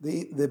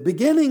the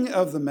beginning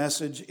of the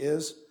message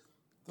is,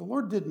 the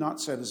Lord did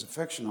not set his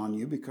affection on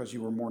you because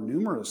you were more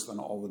numerous than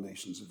all the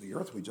nations of the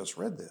earth. We just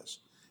read this.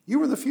 You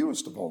were the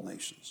fewest of all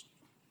nations.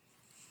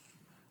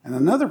 And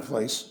another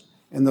place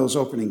in those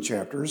opening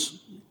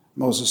chapters,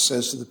 Moses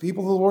says to the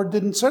people, the Lord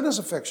didn't set his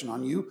affection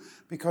on you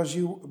because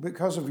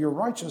of your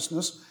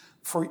righteousness,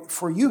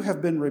 for you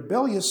have been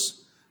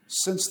rebellious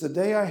since the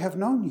day I have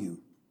known you.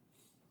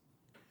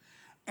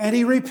 And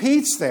he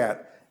repeats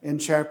that in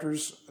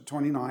chapters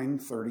 29,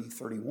 30,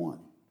 31.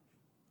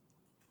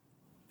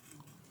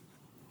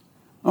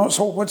 Oh,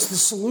 so what's the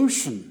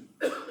solution?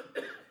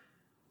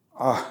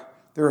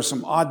 There are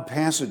some odd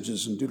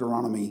passages in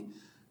Deuteronomy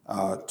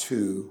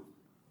 2,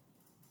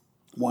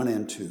 1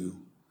 and 2.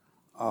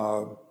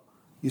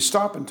 You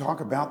stop and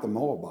talk about the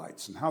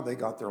Moabites and how they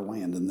got their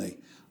land, and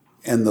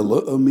the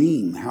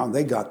Allman, how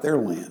they got their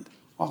land.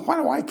 Well, why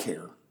do I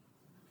care?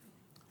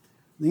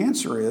 The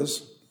answer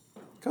is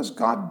because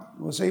God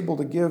was able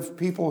to give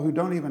people who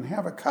don't even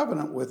have a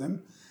covenant with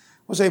him,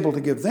 was able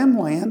to give them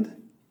land.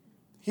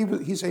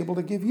 He's able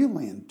to give you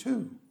land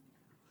too.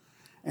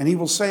 And he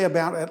will say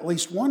about at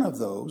least one of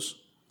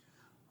those,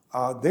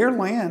 their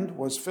land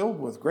was filled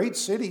with great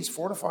cities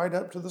fortified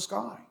up to the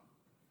sky.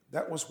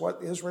 That was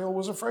what Israel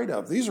was afraid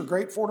of. These are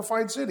great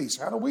fortified cities.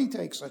 How do we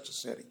take such a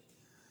city?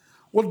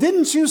 Well,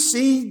 didn't you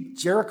see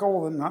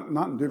Jericho?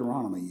 Not in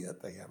Deuteronomy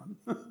yet, they haven't.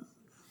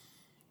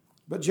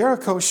 But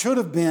Jericho should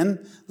have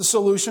been the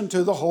solution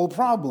to the whole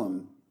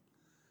problem.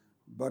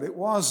 But it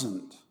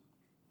wasn't.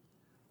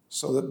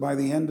 So that by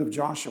the end of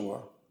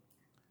Joshua,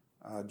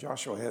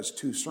 Joshua has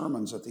 2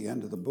 sermons at the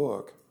end of the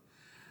book.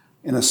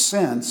 In a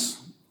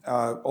sense,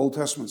 Old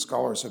Testament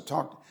scholars have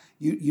talked,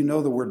 you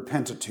know the word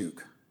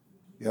Pentateuch,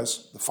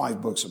 yes? The 5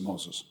 books of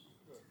Moses.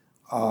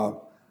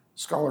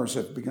 Scholars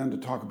have begun to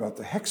talk about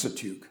the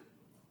Hexateuch.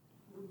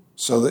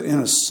 So that in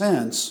a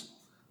sense,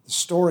 the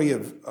story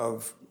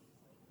of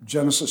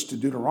Genesis to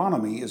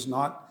Deuteronomy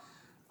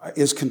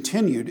is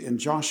continued in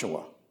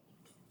Joshua.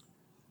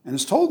 And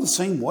it's told the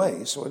same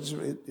way, so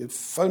it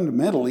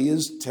fundamentally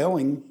is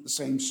telling the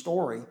same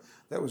story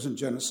that was in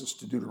Genesis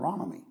to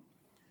Deuteronomy.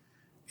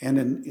 And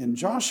in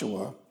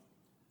Joshua,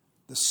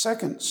 the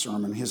second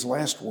sermon, his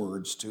last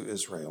words to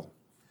Israel,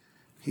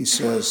 he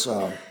says,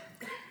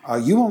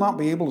 you will not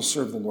be able to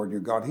serve the Lord your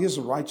God. He is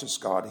a righteous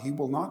God. He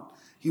will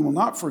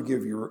not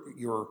forgive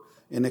your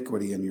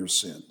iniquity and your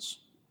sins.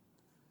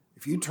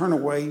 If you turn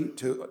away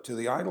to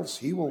the idols,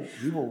 he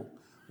will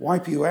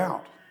wipe you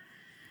out.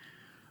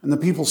 And the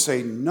people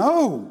say,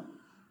 no,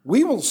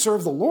 we will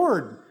serve the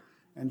Lord.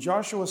 And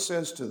Joshua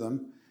says to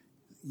them,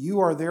 you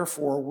are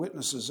therefore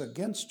witnesses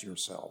against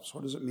yourselves.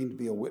 What does it mean to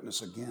be a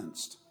witness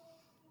against?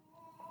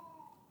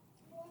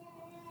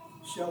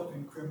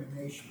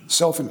 Self-incrimination.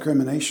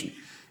 Self-incrimination.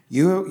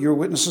 You're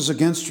witnesses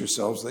against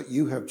yourselves that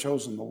you have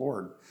chosen the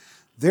Lord.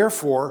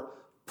 Therefore,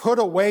 put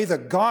away the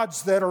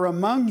gods that are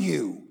among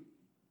you.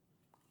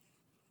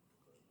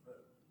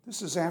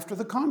 This is after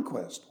the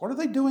conquest. What are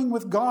they doing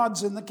with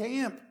gods in the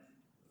camp?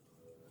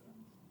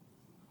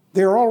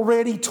 They're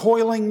already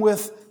toying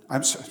with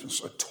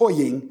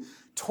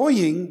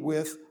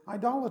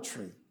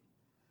idolatry.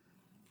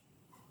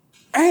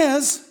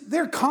 As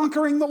they're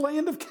conquering the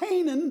land of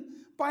Canaan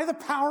by the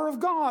power of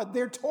God,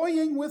 they're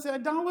toying with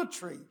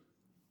idolatry.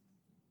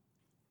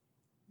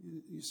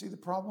 You see the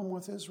problem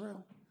with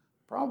Israel?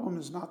 The problem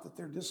is not that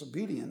they're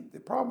disobedient. The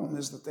problem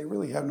is that they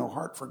really have no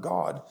heart for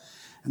God,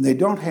 and they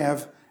don't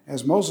have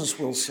as Moses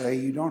will say,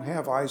 you don't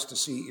have eyes to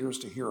see, ears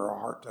to hear, or a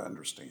heart to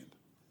understand.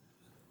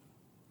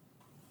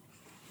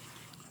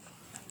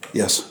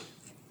 Yes?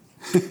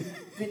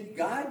 Did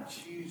God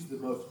choose the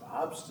most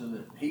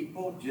obstinate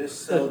people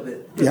just so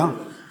that Yeah.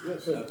 it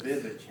was a bit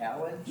of a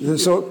challenge?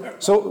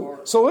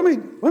 So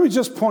let me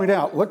just point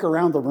out, look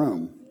around the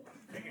room.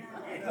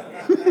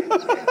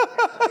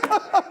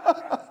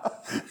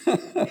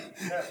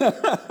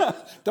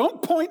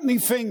 Don't point any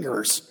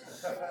fingers.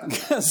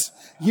 Because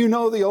you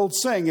know the old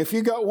saying, if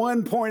you got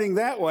one pointing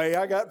that way,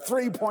 I got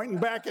three pointing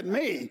back at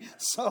me.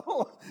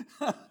 So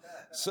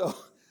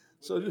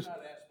just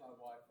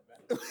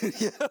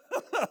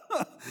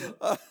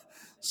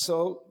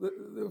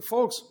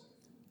folks,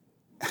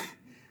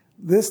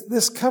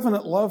 this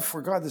covenant love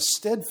for God, this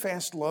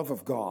steadfast love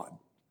of God,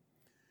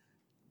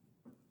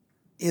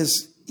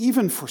 is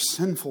even for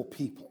sinful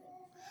people.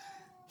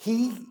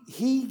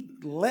 He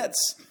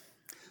lets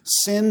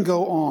sin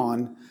go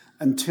on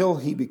until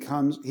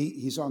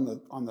he's on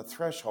the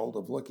threshold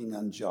of looking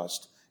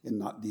unjust and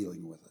not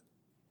dealing with it.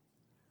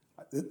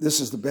 This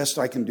is the best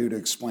I can do to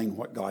explain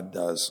what God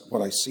does,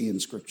 what I see in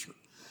Scripture.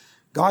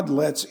 God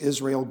lets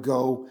Israel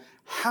go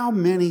how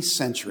many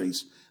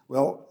centuries?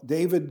 Well,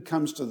 David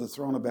comes to the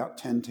throne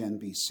about 1010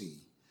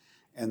 BC,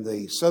 and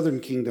the southern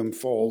kingdom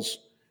falls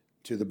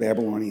to the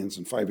Babylonians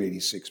in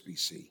 586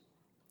 BC.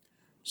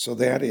 So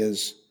that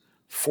is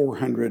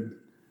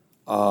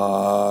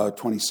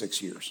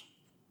 426 years.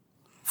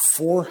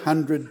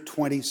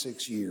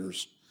 426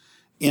 years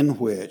in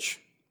which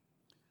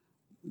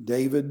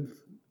David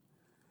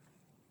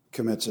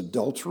commits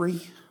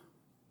adultery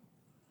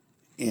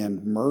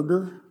and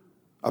murder,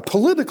 a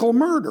political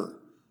murder.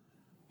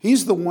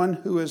 He's the one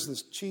who is the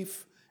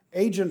chief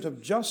agent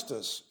of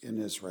justice in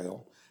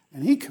Israel,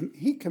 and he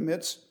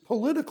commits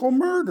political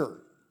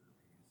murder.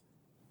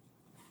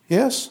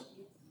 Yes?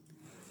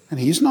 And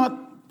he's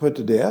not put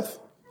to death.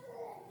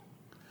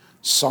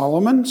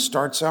 Solomon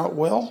starts out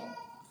well,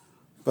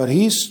 but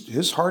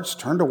his heart's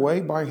turned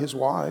away by his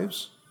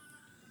wives.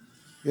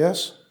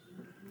 Yes?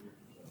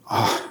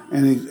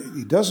 And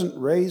he doesn't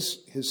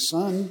raise his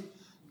son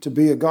to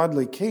be a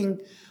godly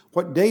king.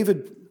 What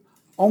David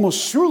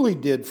almost surely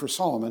did for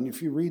Solomon,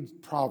 if you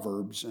read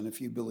Proverbs, and if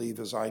you believe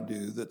as I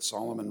do that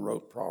Solomon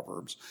wrote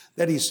Proverbs,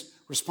 that he's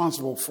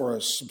responsible for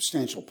a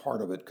substantial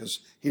part of it, because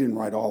he didn't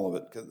write all of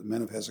it, because the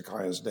men of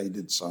Hezekiah's day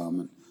did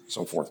some and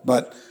so forth.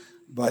 But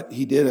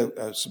he did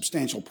a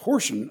substantial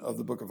portion of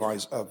the book of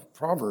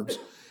Proverbs,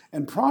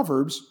 and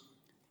Proverbs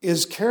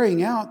is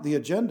carrying out the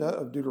agenda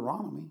of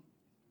Deuteronomy.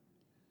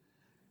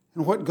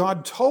 And what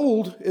God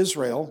told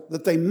Israel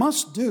that they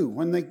must do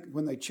when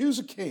they choose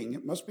a king,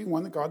 it must be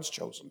one that God's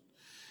chosen.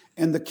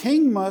 And the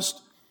king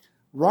must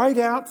write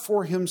out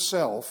for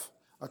himself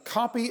a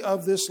copy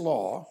of this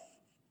law,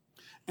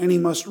 and he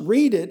must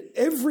read it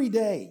every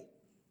day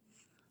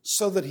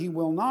so that he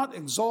will not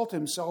exalt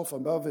himself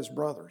above his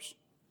brothers.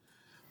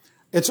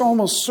 It's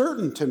almost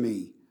certain to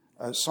me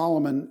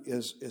Solomon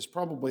is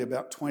probably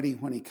about 20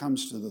 when he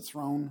comes to the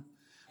throne,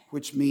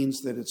 which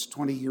means that it's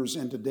 20 years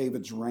into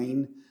David's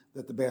reign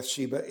that the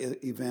Bathsheba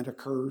event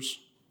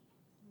occurs.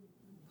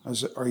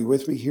 Are you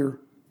with me here?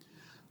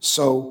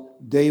 So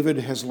David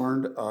has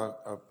learned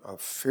a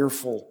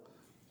fearful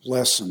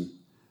lesson.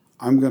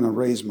 I'm going to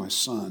raise my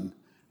son.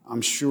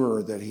 I'm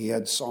sure that he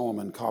had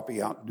Solomon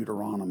copy out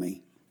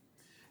Deuteronomy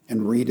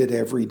and read it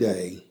every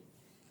day.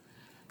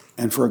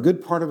 And for a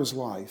good part of his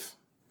life,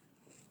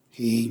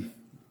 he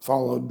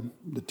followed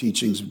the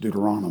teachings of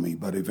Deuteronomy,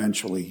 but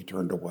eventually he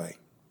turned away.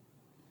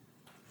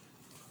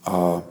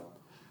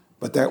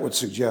 But that would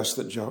suggest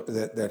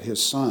that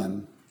his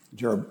son,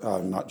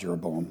 not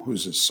Jeroboam,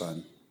 who's his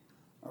son?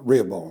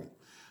 Rehoboam.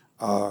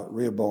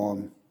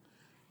 Rehoboam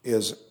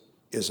is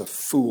a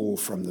fool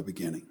from the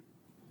beginning.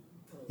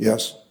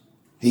 Yes?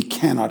 He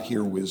cannot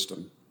hear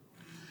wisdom.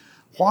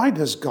 Why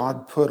does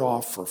God put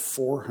off for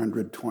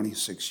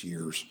 426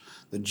 years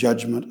the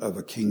judgment of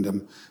a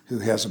kingdom who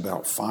has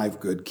about 5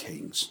 good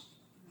kings?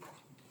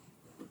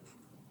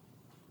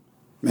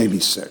 Maybe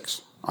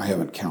 6. I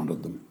haven't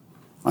counted them.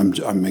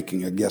 I'm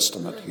making a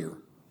guesstimate here.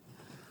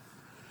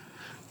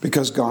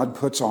 Because God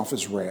puts off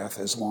his wrath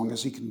as long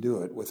as he can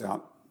do it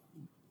without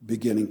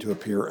beginning to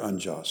appear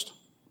unjust.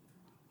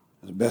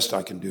 The best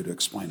I can do to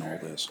explain all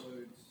this.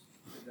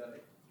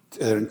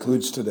 It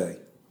includes today.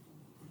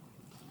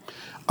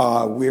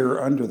 We're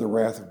under the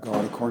wrath of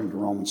God according to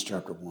Romans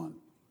chapter 1.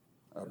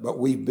 But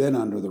we've been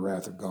under the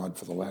wrath of God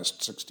for the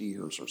last 60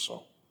 years or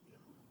so.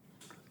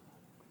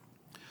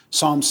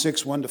 Psalm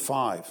 6,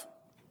 1-5.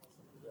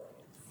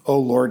 O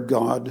Lord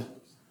God,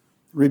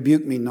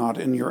 rebuke me not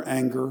in your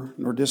anger,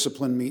 nor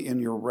discipline me in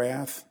your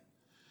wrath.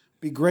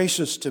 Be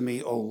gracious to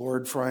me, O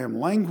Lord, for I am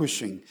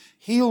languishing.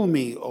 Heal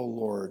me, O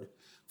Lord,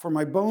 for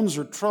my bones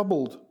are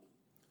troubled.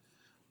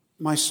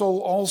 My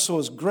soul also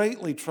is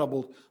greatly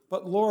troubled.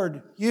 But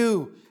Lord,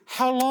 you,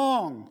 how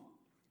long?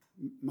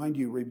 Mind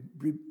you,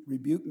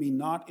 rebuke me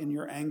not in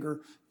your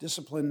anger,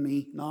 discipline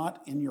me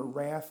not in your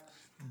wrath.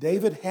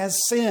 David has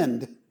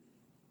sinned.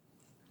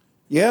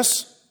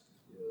 Yes?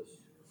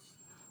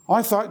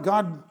 I thought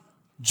God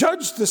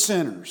Judge the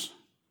sinners,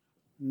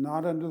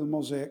 not under the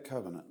Mosaic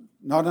covenant,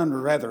 not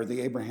under, rather,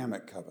 the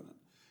Abrahamic covenant.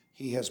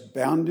 He has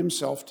bound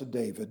himself to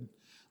David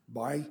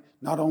by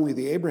not only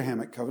the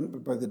Abrahamic covenant,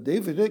 but by the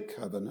Davidic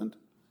covenant.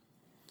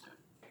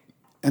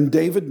 And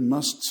David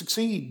must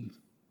succeed.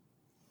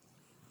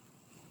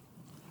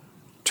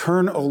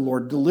 Turn, O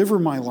Lord, deliver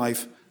my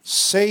life.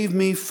 Save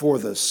me for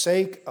the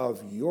sake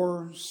of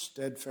your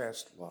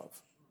steadfast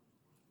love.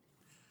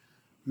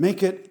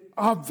 Make it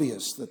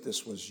obvious that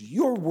this was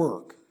your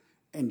work,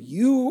 and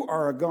you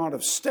are a God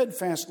of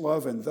steadfast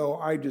love, and though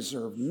I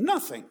deserve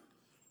nothing,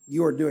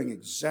 you are doing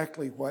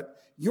exactly what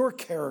your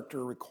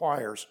character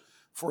requires.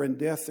 For in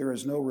death there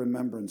is no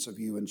remembrance of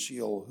you, in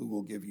Sheol who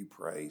will give you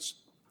praise.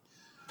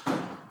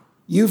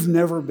 You've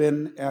never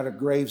been at a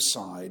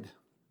graveside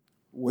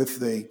with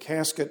the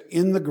casket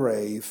in the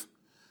grave,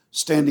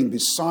 standing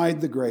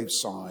beside the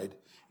graveside,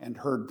 and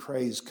heard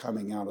praise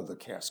coming out of the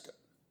casket.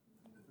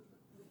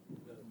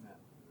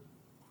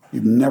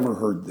 You've never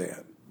heard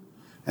that.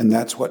 And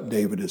that's what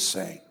David is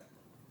saying.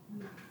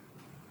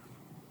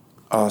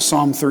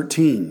 Psalm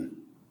 13.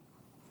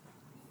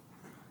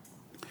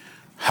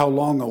 How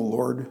long, O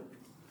Lord,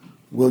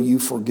 will you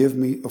forget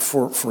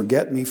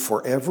me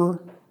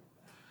forever?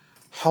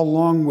 How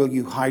long will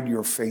you hide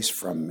your face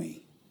from me?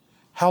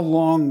 How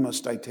long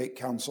must I take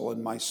counsel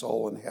in my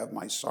soul and have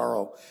my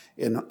sorrow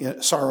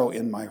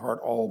in my heart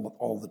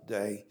all the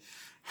day?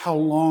 How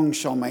long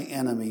shall my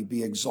enemy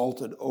be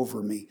exalted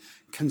over me?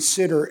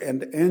 Consider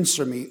and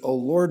answer me, O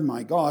Lord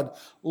my God.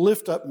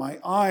 Lift up my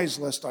eyes,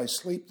 lest I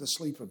sleep the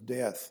sleep of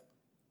death.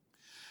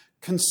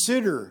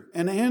 Consider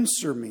and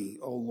answer me,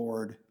 O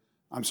Lord.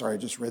 I'm sorry, I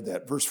just read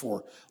that. Verse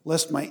 4.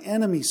 Lest my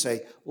enemy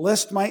say,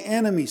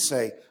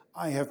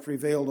 I have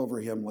prevailed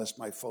over him, lest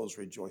my foes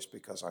rejoice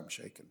because I'm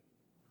shaken.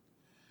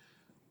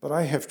 But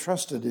I have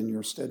trusted in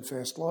your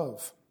steadfast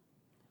love.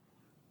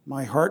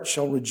 My heart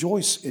shall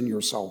rejoice in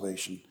your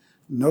salvation.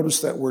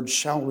 Notice that word,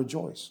 shall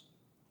rejoice.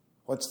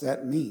 What's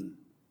that mean?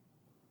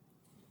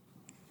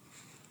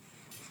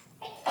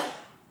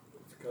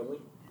 It's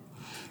coming.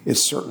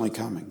 It's certainly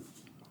coming.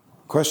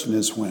 Question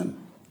is when.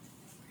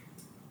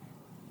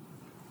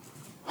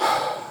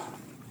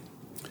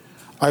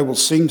 I will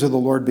sing to the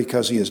Lord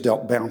because he has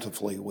dealt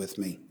bountifully with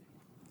me.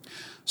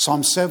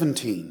 Psalm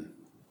 17.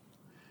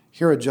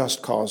 Hear a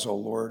just cause, O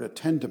Lord.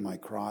 Attend to my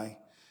cry.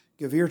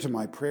 Give ear to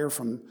my prayer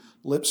from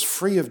lips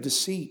free of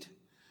deceit.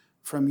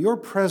 From your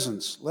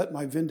presence, let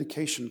my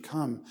vindication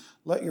come.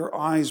 Let your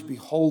eyes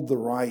behold the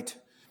right.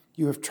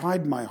 You have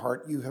tried my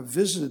heart. You have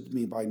visited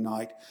me by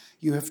night.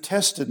 You have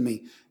tested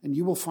me, and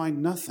you will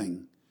find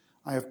nothing.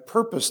 I have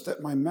purposed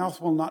that my mouth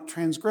will not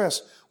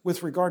transgress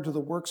with regard to the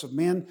works of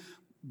man.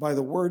 By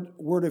the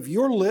word of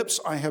your lips,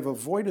 I have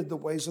avoided the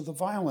ways of the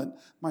violent.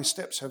 My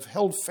steps have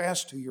held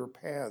fast to your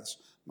paths.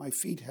 My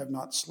feet have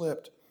not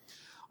slipped.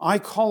 I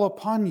call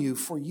upon you,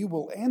 for you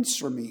will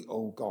answer me,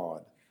 O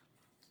God.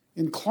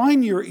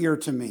 Incline your ear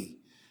to me.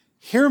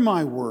 Hear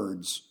my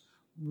words.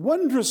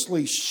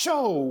 Wondrously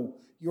show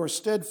your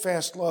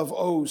steadfast love,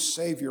 O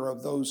Savior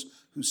of those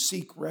who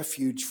seek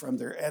refuge from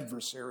their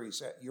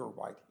adversaries at your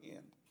right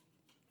hand.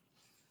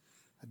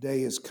 A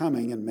day is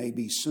coming, and may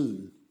be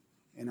soon,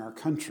 in our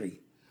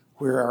country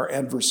where our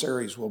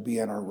adversaries will be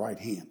at our right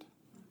hand.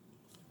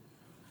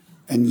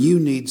 And you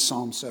need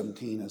Psalm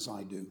 17 as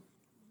I do.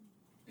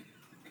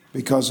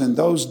 Because in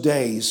those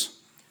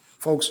days,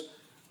 folks,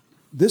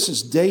 this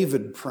is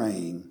David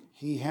praying.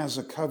 He has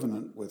a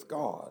covenant with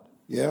God.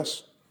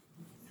 Yes?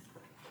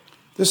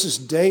 This is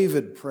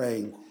David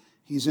praying.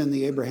 He's in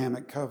the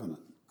Abrahamic covenant.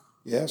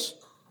 Yes?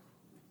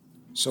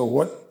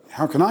 So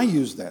how can I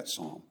use that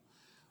psalm?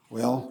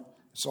 Well,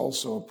 it's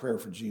also a prayer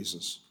for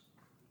Jesus.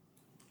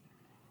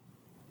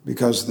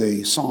 Because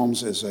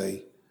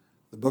the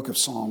book of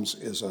Psalms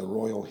is a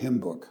royal hymn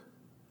book.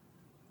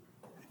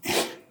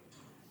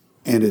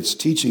 And it's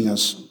teaching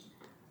us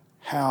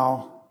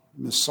how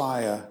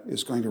Messiah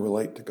is going to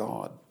relate to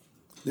God.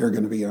 There are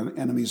going to be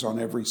enemies on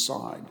every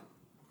side.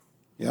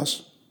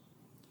 Yes?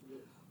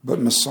 But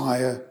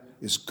Messiah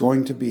is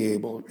going to be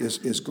able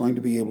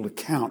to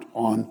count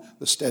on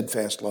the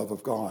steadfast love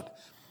of God.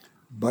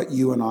 But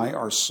you and I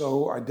are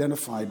so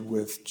identified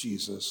with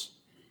Jesus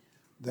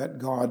that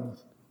God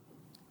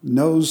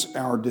knows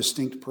our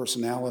distinct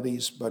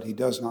personalities, but he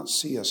does not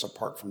see us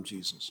apart from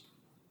Jesus.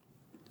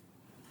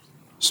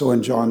 So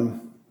in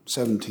John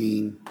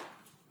 17,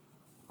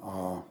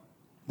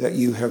 that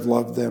you have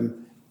loved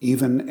them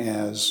even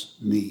as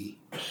me.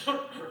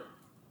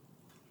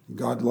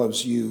 God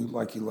loves you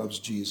like he loves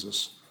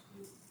Jesus.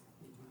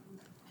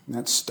 And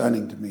that's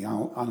stunning to me.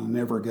 I'll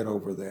never get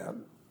over that.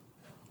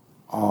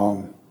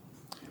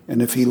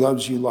 And if he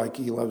loves you like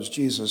he loves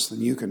Jesus,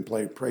 then you can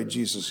pray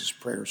Jesus'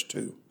 prayers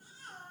too.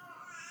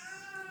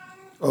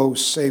 O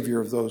Savior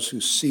of those who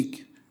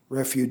seek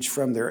refuge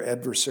from their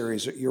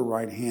adversaries at your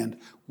right hand,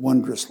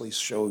 wondrously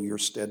show your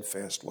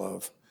steadfast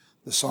love.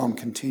 The psalm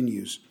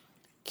continues,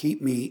 keep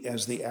me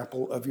as the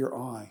apple of your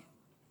eye.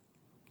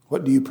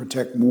 What do you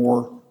protect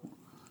more?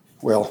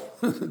 Well,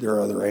 there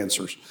are other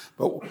answers.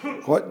 But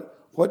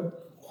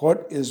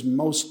what is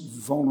most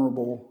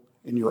vulnerable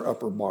in your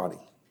upper body.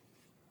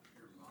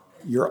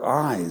 Your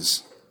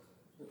eyes.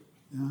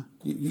 Yeah.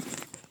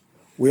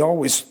 We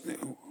always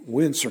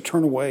wince or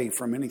turn away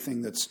from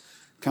anything that's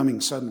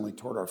coming suddenly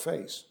toward our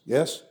face.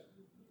 Yes?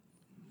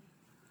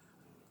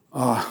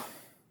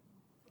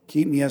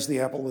 Keep me as the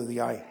apple of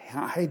the eye.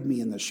 Hide me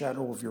in the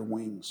shadow of your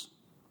wings.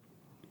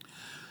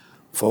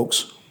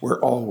 Folks, we're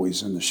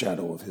always in the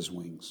shadow of his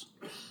wings.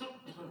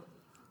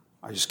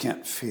 I just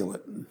can't feel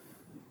it.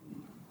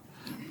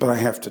 But I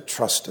have to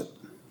trust it.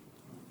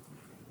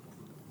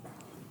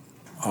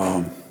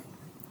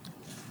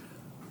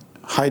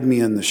 Hide me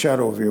in the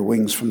shadow of your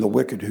wings from the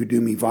wicked who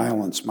do me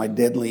violence, my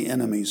deadly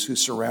enemies who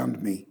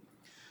surround me.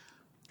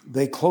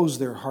 They close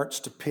their hearts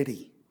to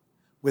pity.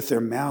 With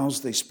their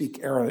mouths they speak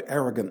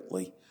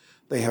arrogantly.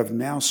 They have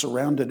now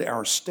surrounded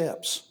our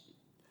steps.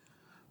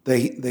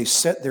 They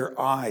set their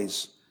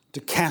eyes to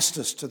cast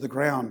us to the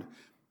ground.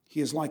 He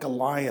is like a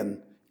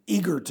lion,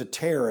 eager to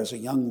tear as a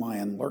young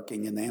lion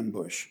lurking in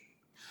ambush.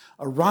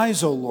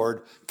 Arise, O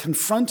Lord,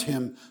 confront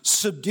him,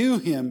 subdue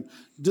him,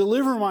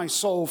 deliver my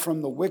soul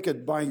from the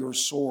wicked by your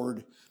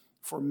sword,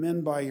 from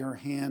men by your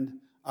hand,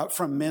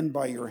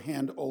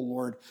 O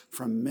Lord,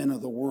 from men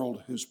of the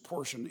world whose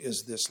portion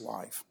is this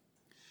life.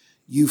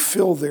 You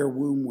fill their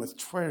womb with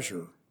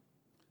treasure.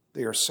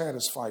 They are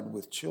satisfied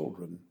with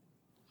children,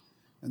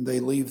 and they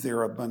leave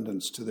their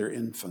abundance to their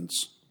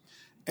infants.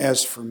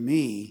 As for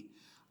me,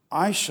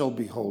 I shall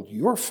behold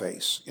your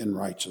face in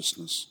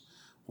righteousness.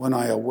 When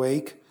I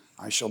awake,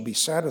 I shall be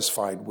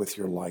satisfied with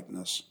your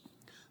likeness.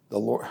 The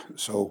Lord.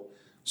 So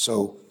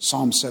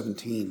Psalm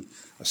 17,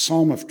 a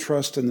psalm of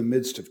trust in the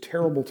midst of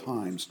terrible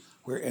times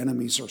where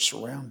enemies are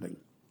surrounding.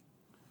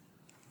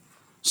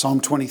 Psalm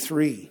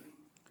 23,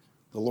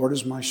 the Lord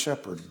is my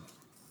shepherd.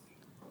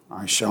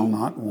 I shall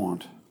not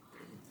want.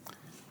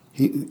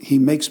 He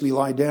makes me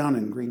lie down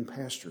in green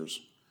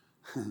pastures.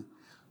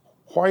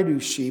 Why do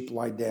sheep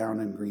lie down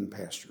in green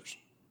pastures?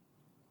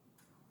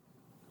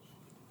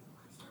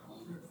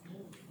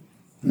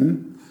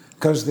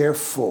 Because they're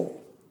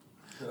full.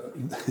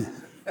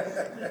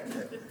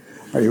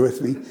 Are you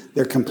with me?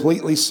 They're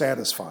completely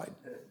satisfied.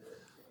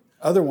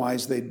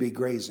 Otherwise, they'd be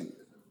grazing.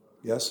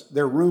 Yes,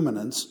 they're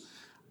ruminants.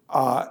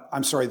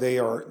 They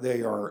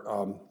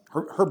are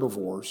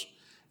herbivores,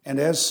 and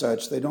as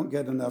such, they don't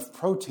get enough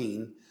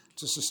protein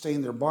to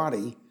sustain their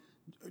body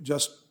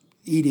just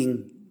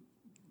eating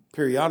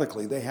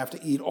periodically. They have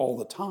to eat all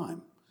the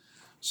time.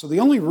 So the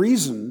only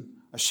reason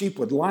a sheep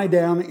would lie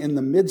down in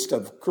the midst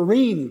of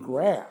green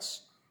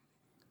grass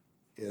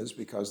is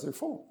because they're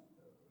full.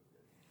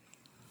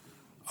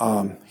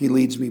 He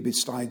leads me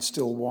beside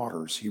still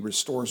waters. He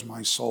restores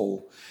my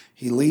soul.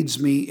 He leads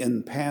me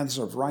in paths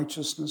of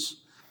righteousness.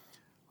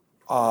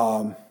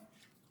 Do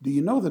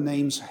you know the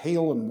names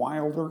Hale and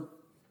Wilder?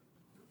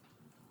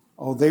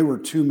 Oh, they were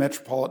two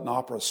Metropolitan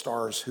Opera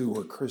stars who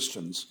were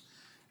Christians.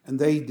 And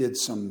they did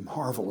some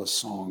marvelous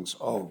songs.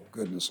 Oh,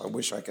 goodness, I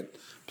wish I could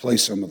play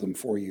some of them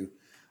for you.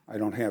 I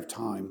don't have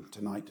time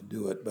tonight to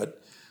do it.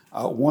 But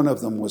one of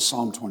them was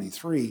Psalm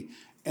 23.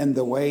 And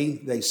the way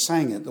they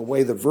sang it, the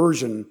way the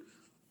version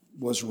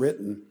was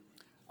written,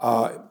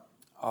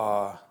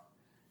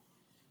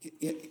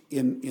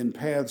 in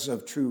paths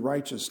of true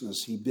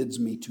righteousness, he bids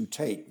me to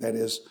take. That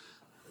is,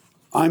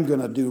 I'm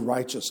going to do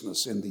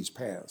righteousness in these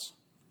paths,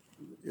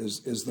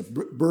 is the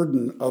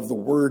burden of the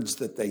words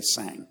that they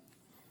sang.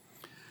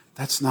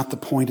 That's not the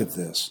point of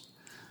this.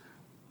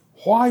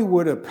 Why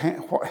would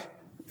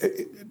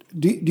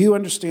do you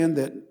understand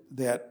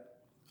that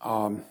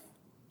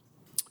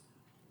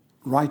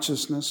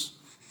righteousness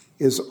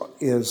is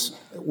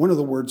one of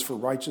the words for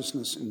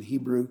righteousness in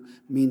Hebrew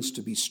means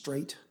to be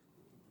straight?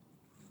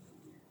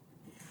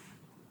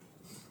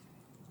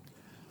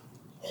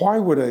 Why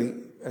would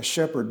a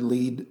shepherd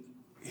lead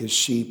his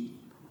sheep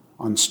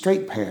on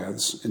straight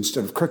paths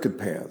instead of crooked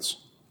paths?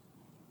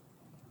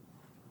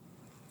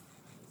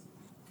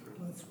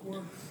 Less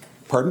work.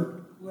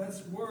 Pardon?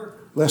 Less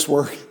work. Less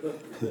work.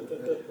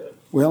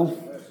 Well,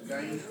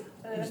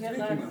 He's taking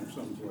them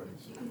someplace.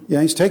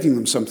 yeah, he's taking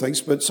them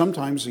someplace, but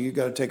sometimes you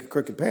got to take a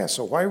crooked path.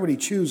 So why would he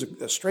choose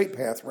a straight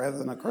path rather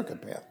than a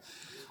crooked path?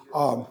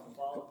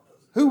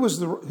 Who was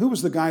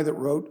the guy that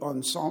wrote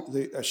on Psalm?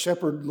 A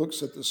shepherd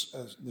looks at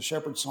the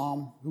shepherd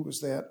psalm. Who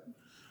was that?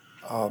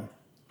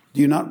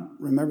 Do you not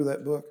remember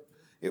that book?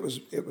 It was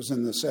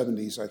in the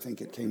 70s, I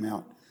think it came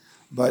out.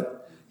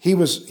 But he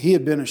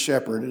had been a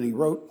shepherd, and he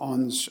wrote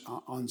on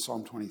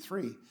Psalm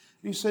 23. And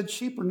he said,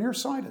 sheep are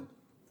nearsighted.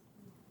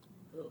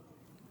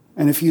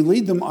 And if you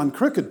lead them on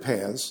crooked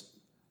paths,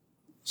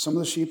 some of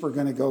the sheep are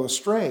going to go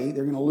astray.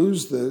 They're going to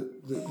lose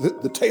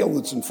the tail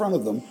that's in front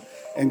of them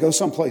and go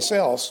someplace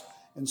else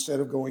instead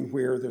of going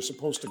where they're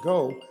supposed to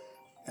go,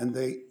 and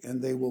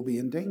they will be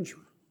in danger.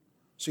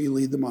 So you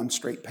lead them on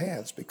straight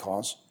paths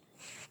because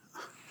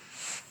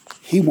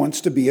he wants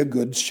to be a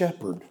good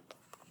shepherd.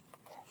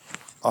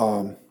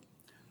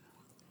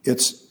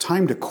 It's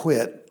time to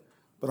quit,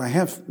 but I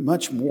have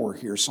much more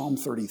here. Psalm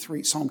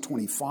 33, Psalm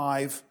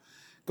 25.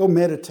 Go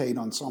meditate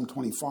on Psalm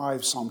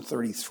 25, Psalm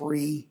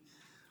 33.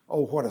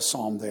 Oh, what a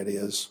psalm that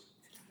is.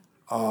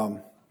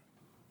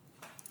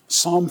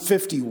 Psalm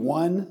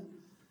 51.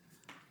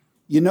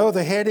 You know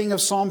the heading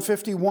of Psalm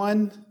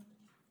 51?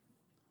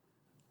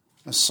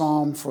 A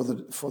psalm for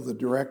the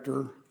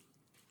director.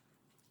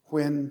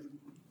 When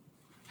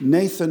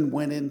Nathan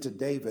went into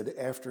David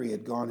after he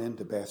had gone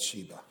into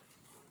Bathsheba.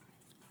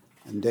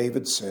 And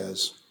David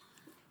says,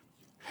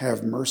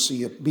 have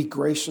mercy, be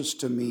gracious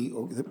to me.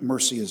 Oh,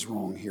 mercy is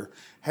wrong here.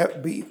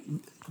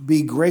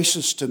 Be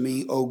gracious to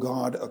me, O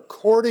God,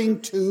 according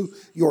to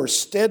your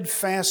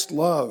steadfast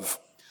love,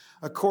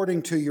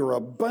 according to your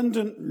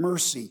abundant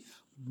mercy.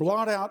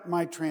 Blot out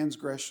my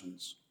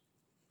transgressions.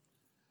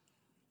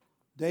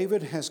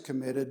 David has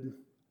committed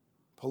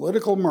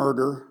political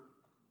murder,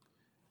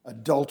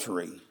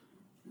 adultery.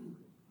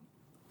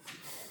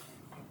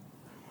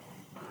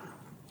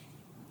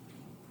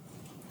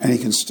 And he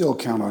can still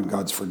count on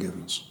God's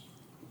forgiveness.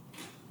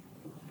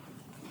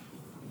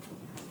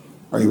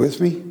 Are you with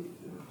me?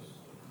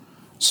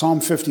 Psalm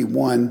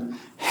 51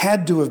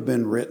 had to have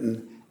been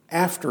written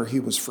after he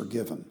was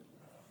forgiven.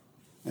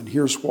 And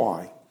here's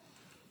why.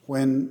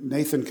 When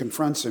Nathan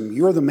confronts him,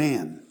 you're the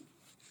man.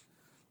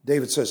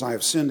 David says, I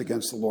have sinned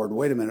against the Lord.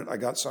 Wait a minute, I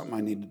got something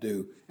I need to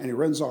do. And he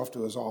runs off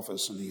to his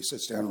office and he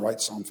sits down and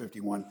writes Psalm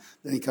 51.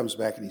 Then he comes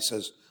back and he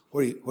says,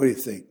 what do you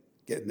think,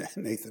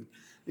 Nathan?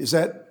 Is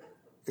that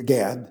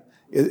Gad?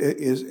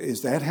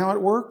 Is that how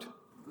it worked?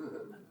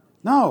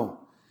 No.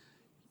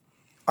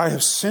 I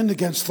have sinned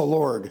against the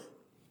Lord.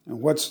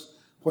 And what's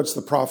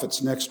the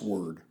prophet's next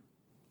word?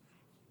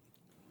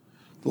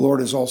 The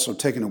Lord has also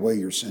taken away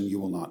your sin. You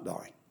will not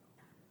die.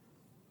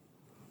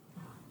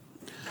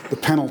 The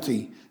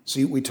penalty.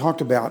 See, we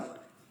talked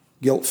about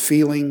guilt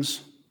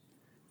feelings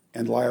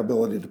and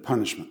liability to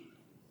punishment.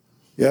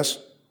 Yes?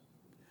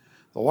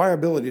 The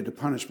liability to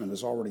punishment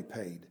is already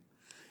paid.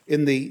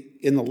 In the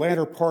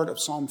latter part of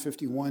Psalm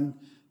 51,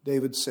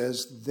 David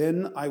says,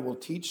 then I will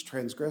teach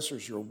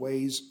transgressors your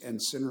ways,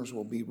 and sinners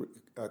will be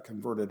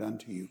converted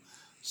unto you.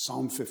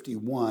 Psalm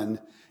 51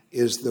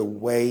 is the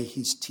way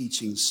he's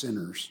teaching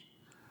sinners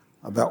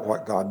about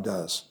what God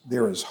does.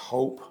 There is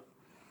hope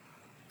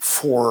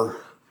for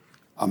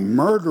a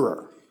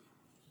murderer.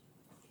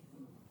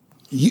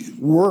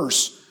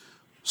 Worse,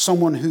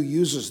 someone who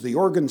uses the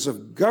organs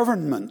of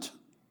government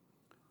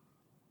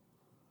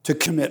to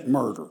commit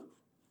murder.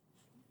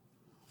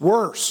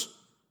 Worse,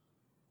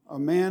 a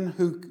man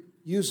who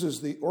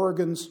uses the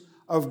organs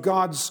of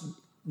God's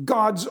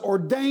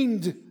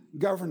ordained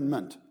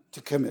government to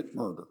commit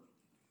murder.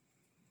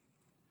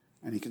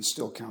 And he can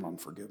still count on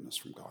forgiveness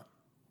from God.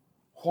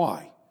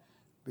 Why?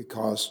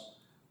 Because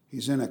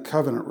he's in a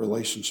covenant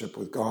relationship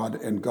with God,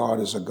 and God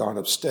is a God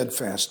of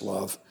steadfast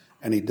love,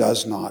 and he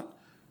does not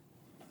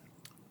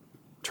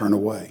turn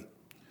away.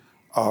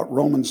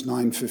 Romans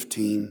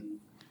 9:15.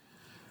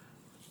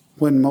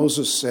 When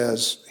Moses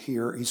says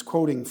here, he's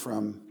quoting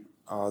from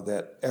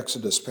that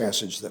Exodus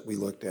passage that we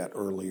looked at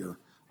earlier.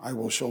 I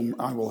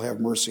will have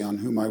mercy on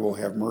whom I will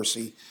have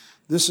mercy.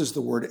 This is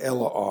the word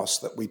eleos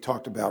that we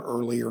talked about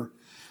earlier.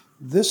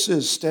 This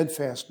is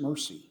steadfast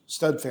mercy,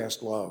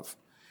 steadfast love.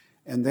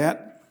 And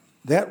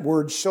that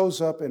word shows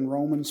up in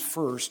Romans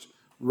 1st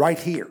right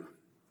here.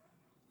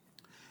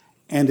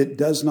 And it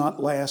does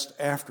not last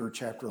after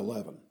chapter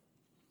 11.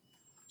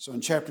 So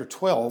in chapter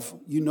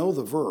 12, you know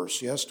the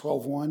verse, yes,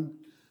 12:1.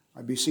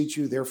 I beseech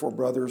you, therefore,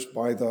 brothers,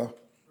 by the...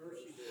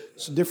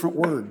 It's a different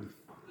word,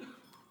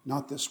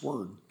 not this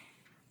word.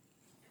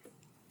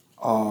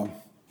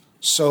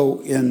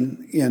 So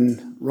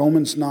in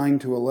Romans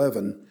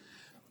 9-11,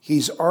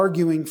 he's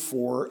arguing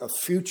for a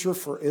future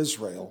for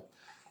Israel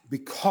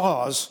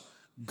because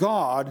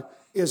God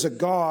is a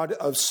God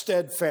of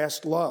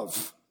steadfast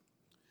love.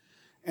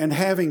 And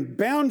having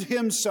bound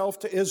himself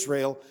to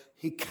Israel,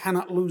 he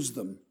cannot lose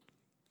them.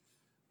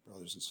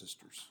 Brothers and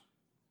sisters,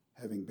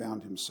 having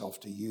bound himself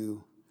to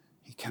you,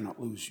 he cannot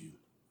lose you,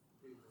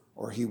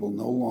 or he will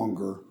no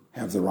longer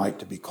have the right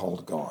to be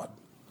called God.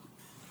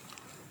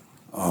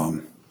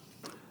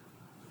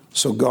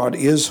 So God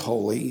is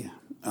holy.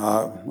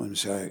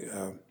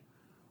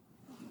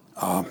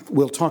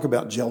 We'll talk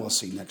about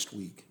jealousy next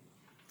week.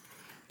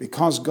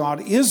 Because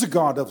God is a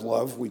God of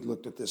love, we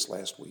looked at this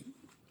last week.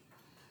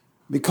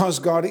 Because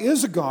God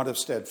is a God of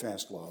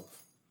steadfast love,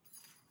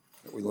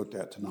 that we looked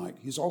at tonight,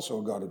 he's also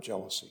a God of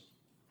jealousy.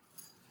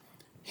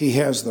 He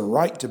has the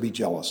right to be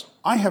jealous.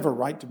 I have a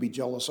right to be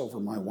jealous over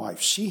my wife.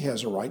 She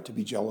has a right to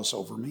be jealous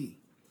over me.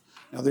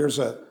 Now there's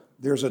a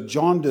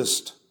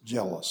jaundiced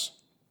jealousy.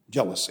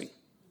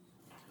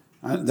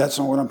 That's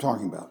not what I'm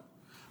talking about.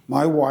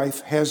 My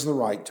wife has the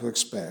right to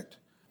expect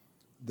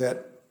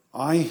that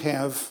I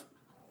have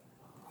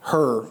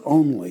her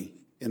only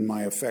in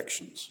my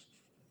affections.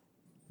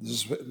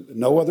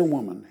 No other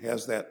woman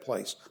has that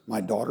place.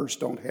 My daughters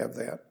don't have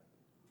that.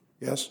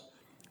 Yes?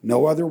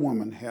 No other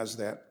woman has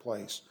that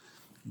place.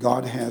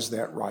 God has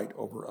that right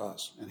over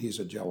us, and he's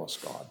a jealous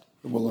God.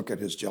 And we'll look at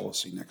his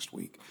jealousy next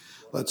week.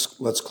 Let's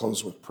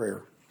close with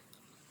prayer.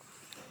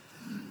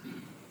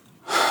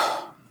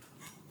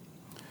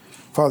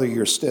 Father,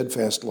 your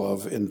steadfast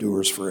love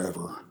endures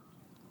forever.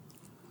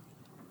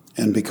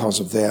 And because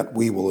of that,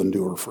 we will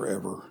endure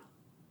forever.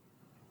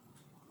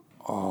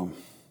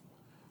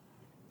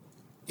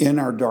 in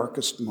our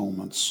darkest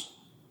moments,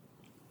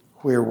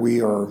 where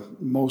we are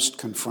most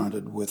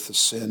confronted with the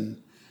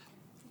sin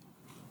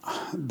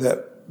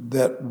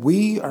that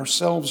we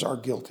ourselves are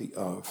guilty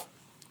of,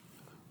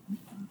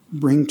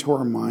 bring to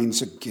our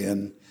minds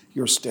again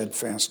your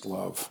steadfast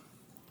love.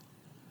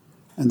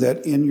 And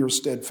that in your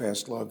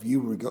steadfast love,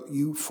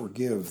 you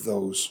forgive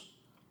those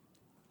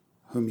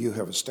whom you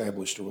have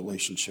established a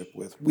relationship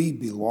with. We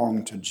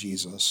belong to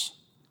Jesus.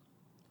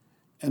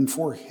 And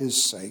for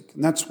his sake,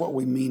 and that's what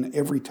we mean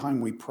every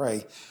time we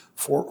pray,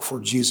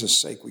 for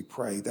Jesus' sake we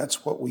pray.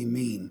 That's what we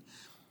mean.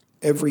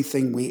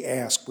 Everything we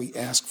ask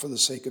for the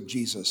sake of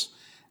Jesus.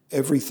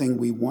 Everything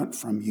we want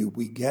from you,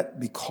 we get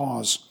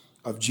because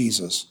of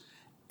Jesus.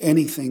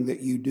 Anything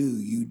that you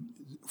do,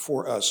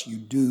 for us, you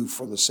do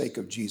for the sake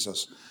of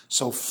Jesus.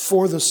 So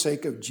for the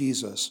sake of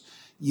Jesus,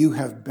 you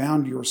have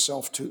bound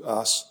yourself to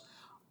us.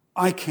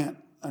 I can't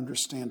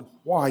understand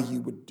why you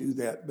would do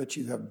that, but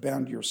you have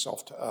bound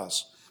yourself to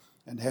us.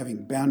 And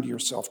having bound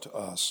yourself to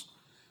us,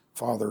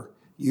 Father,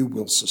 you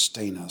will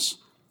sustain us.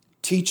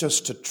 Teach us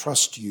to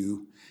trust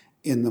you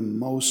in the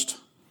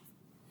most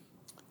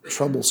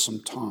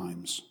troublesome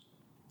times.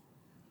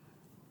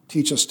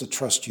 Teach us to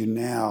trust you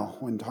now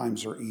when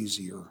times are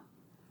easier.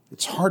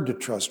 It's hard to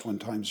trust when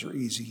times are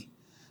easy,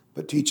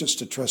 but teach us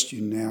to trust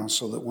you now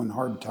so that when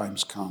hard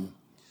times come,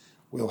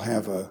 we'll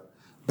have a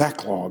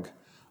backlog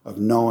of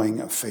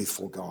knowing a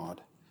faithful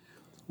God.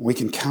 We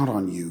can count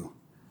on you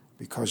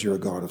because you're a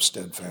God of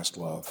steadfast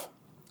love.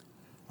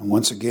 And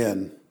once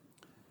again,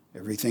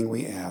 everything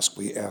we ask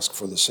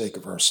for the sake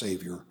of our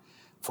Savior,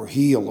 for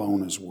he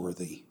alone is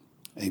worthy.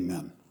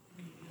 Amen.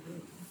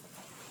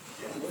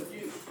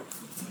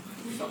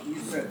 You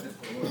said this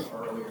a little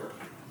earlier.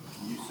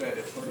 You said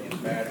it pretty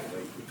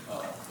emphatically.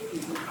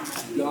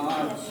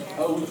 God's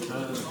oath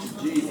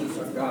to Jesus,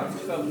 or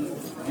God's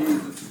covenant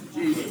to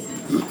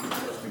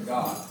Jesus to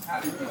God. How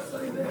did you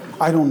say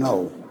that? I don't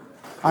know.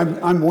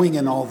 I'm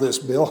winging all this,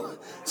 Bill.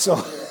 So.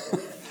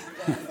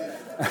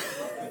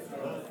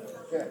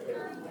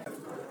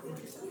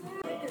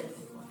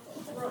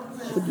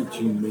 What did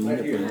you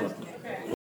mean?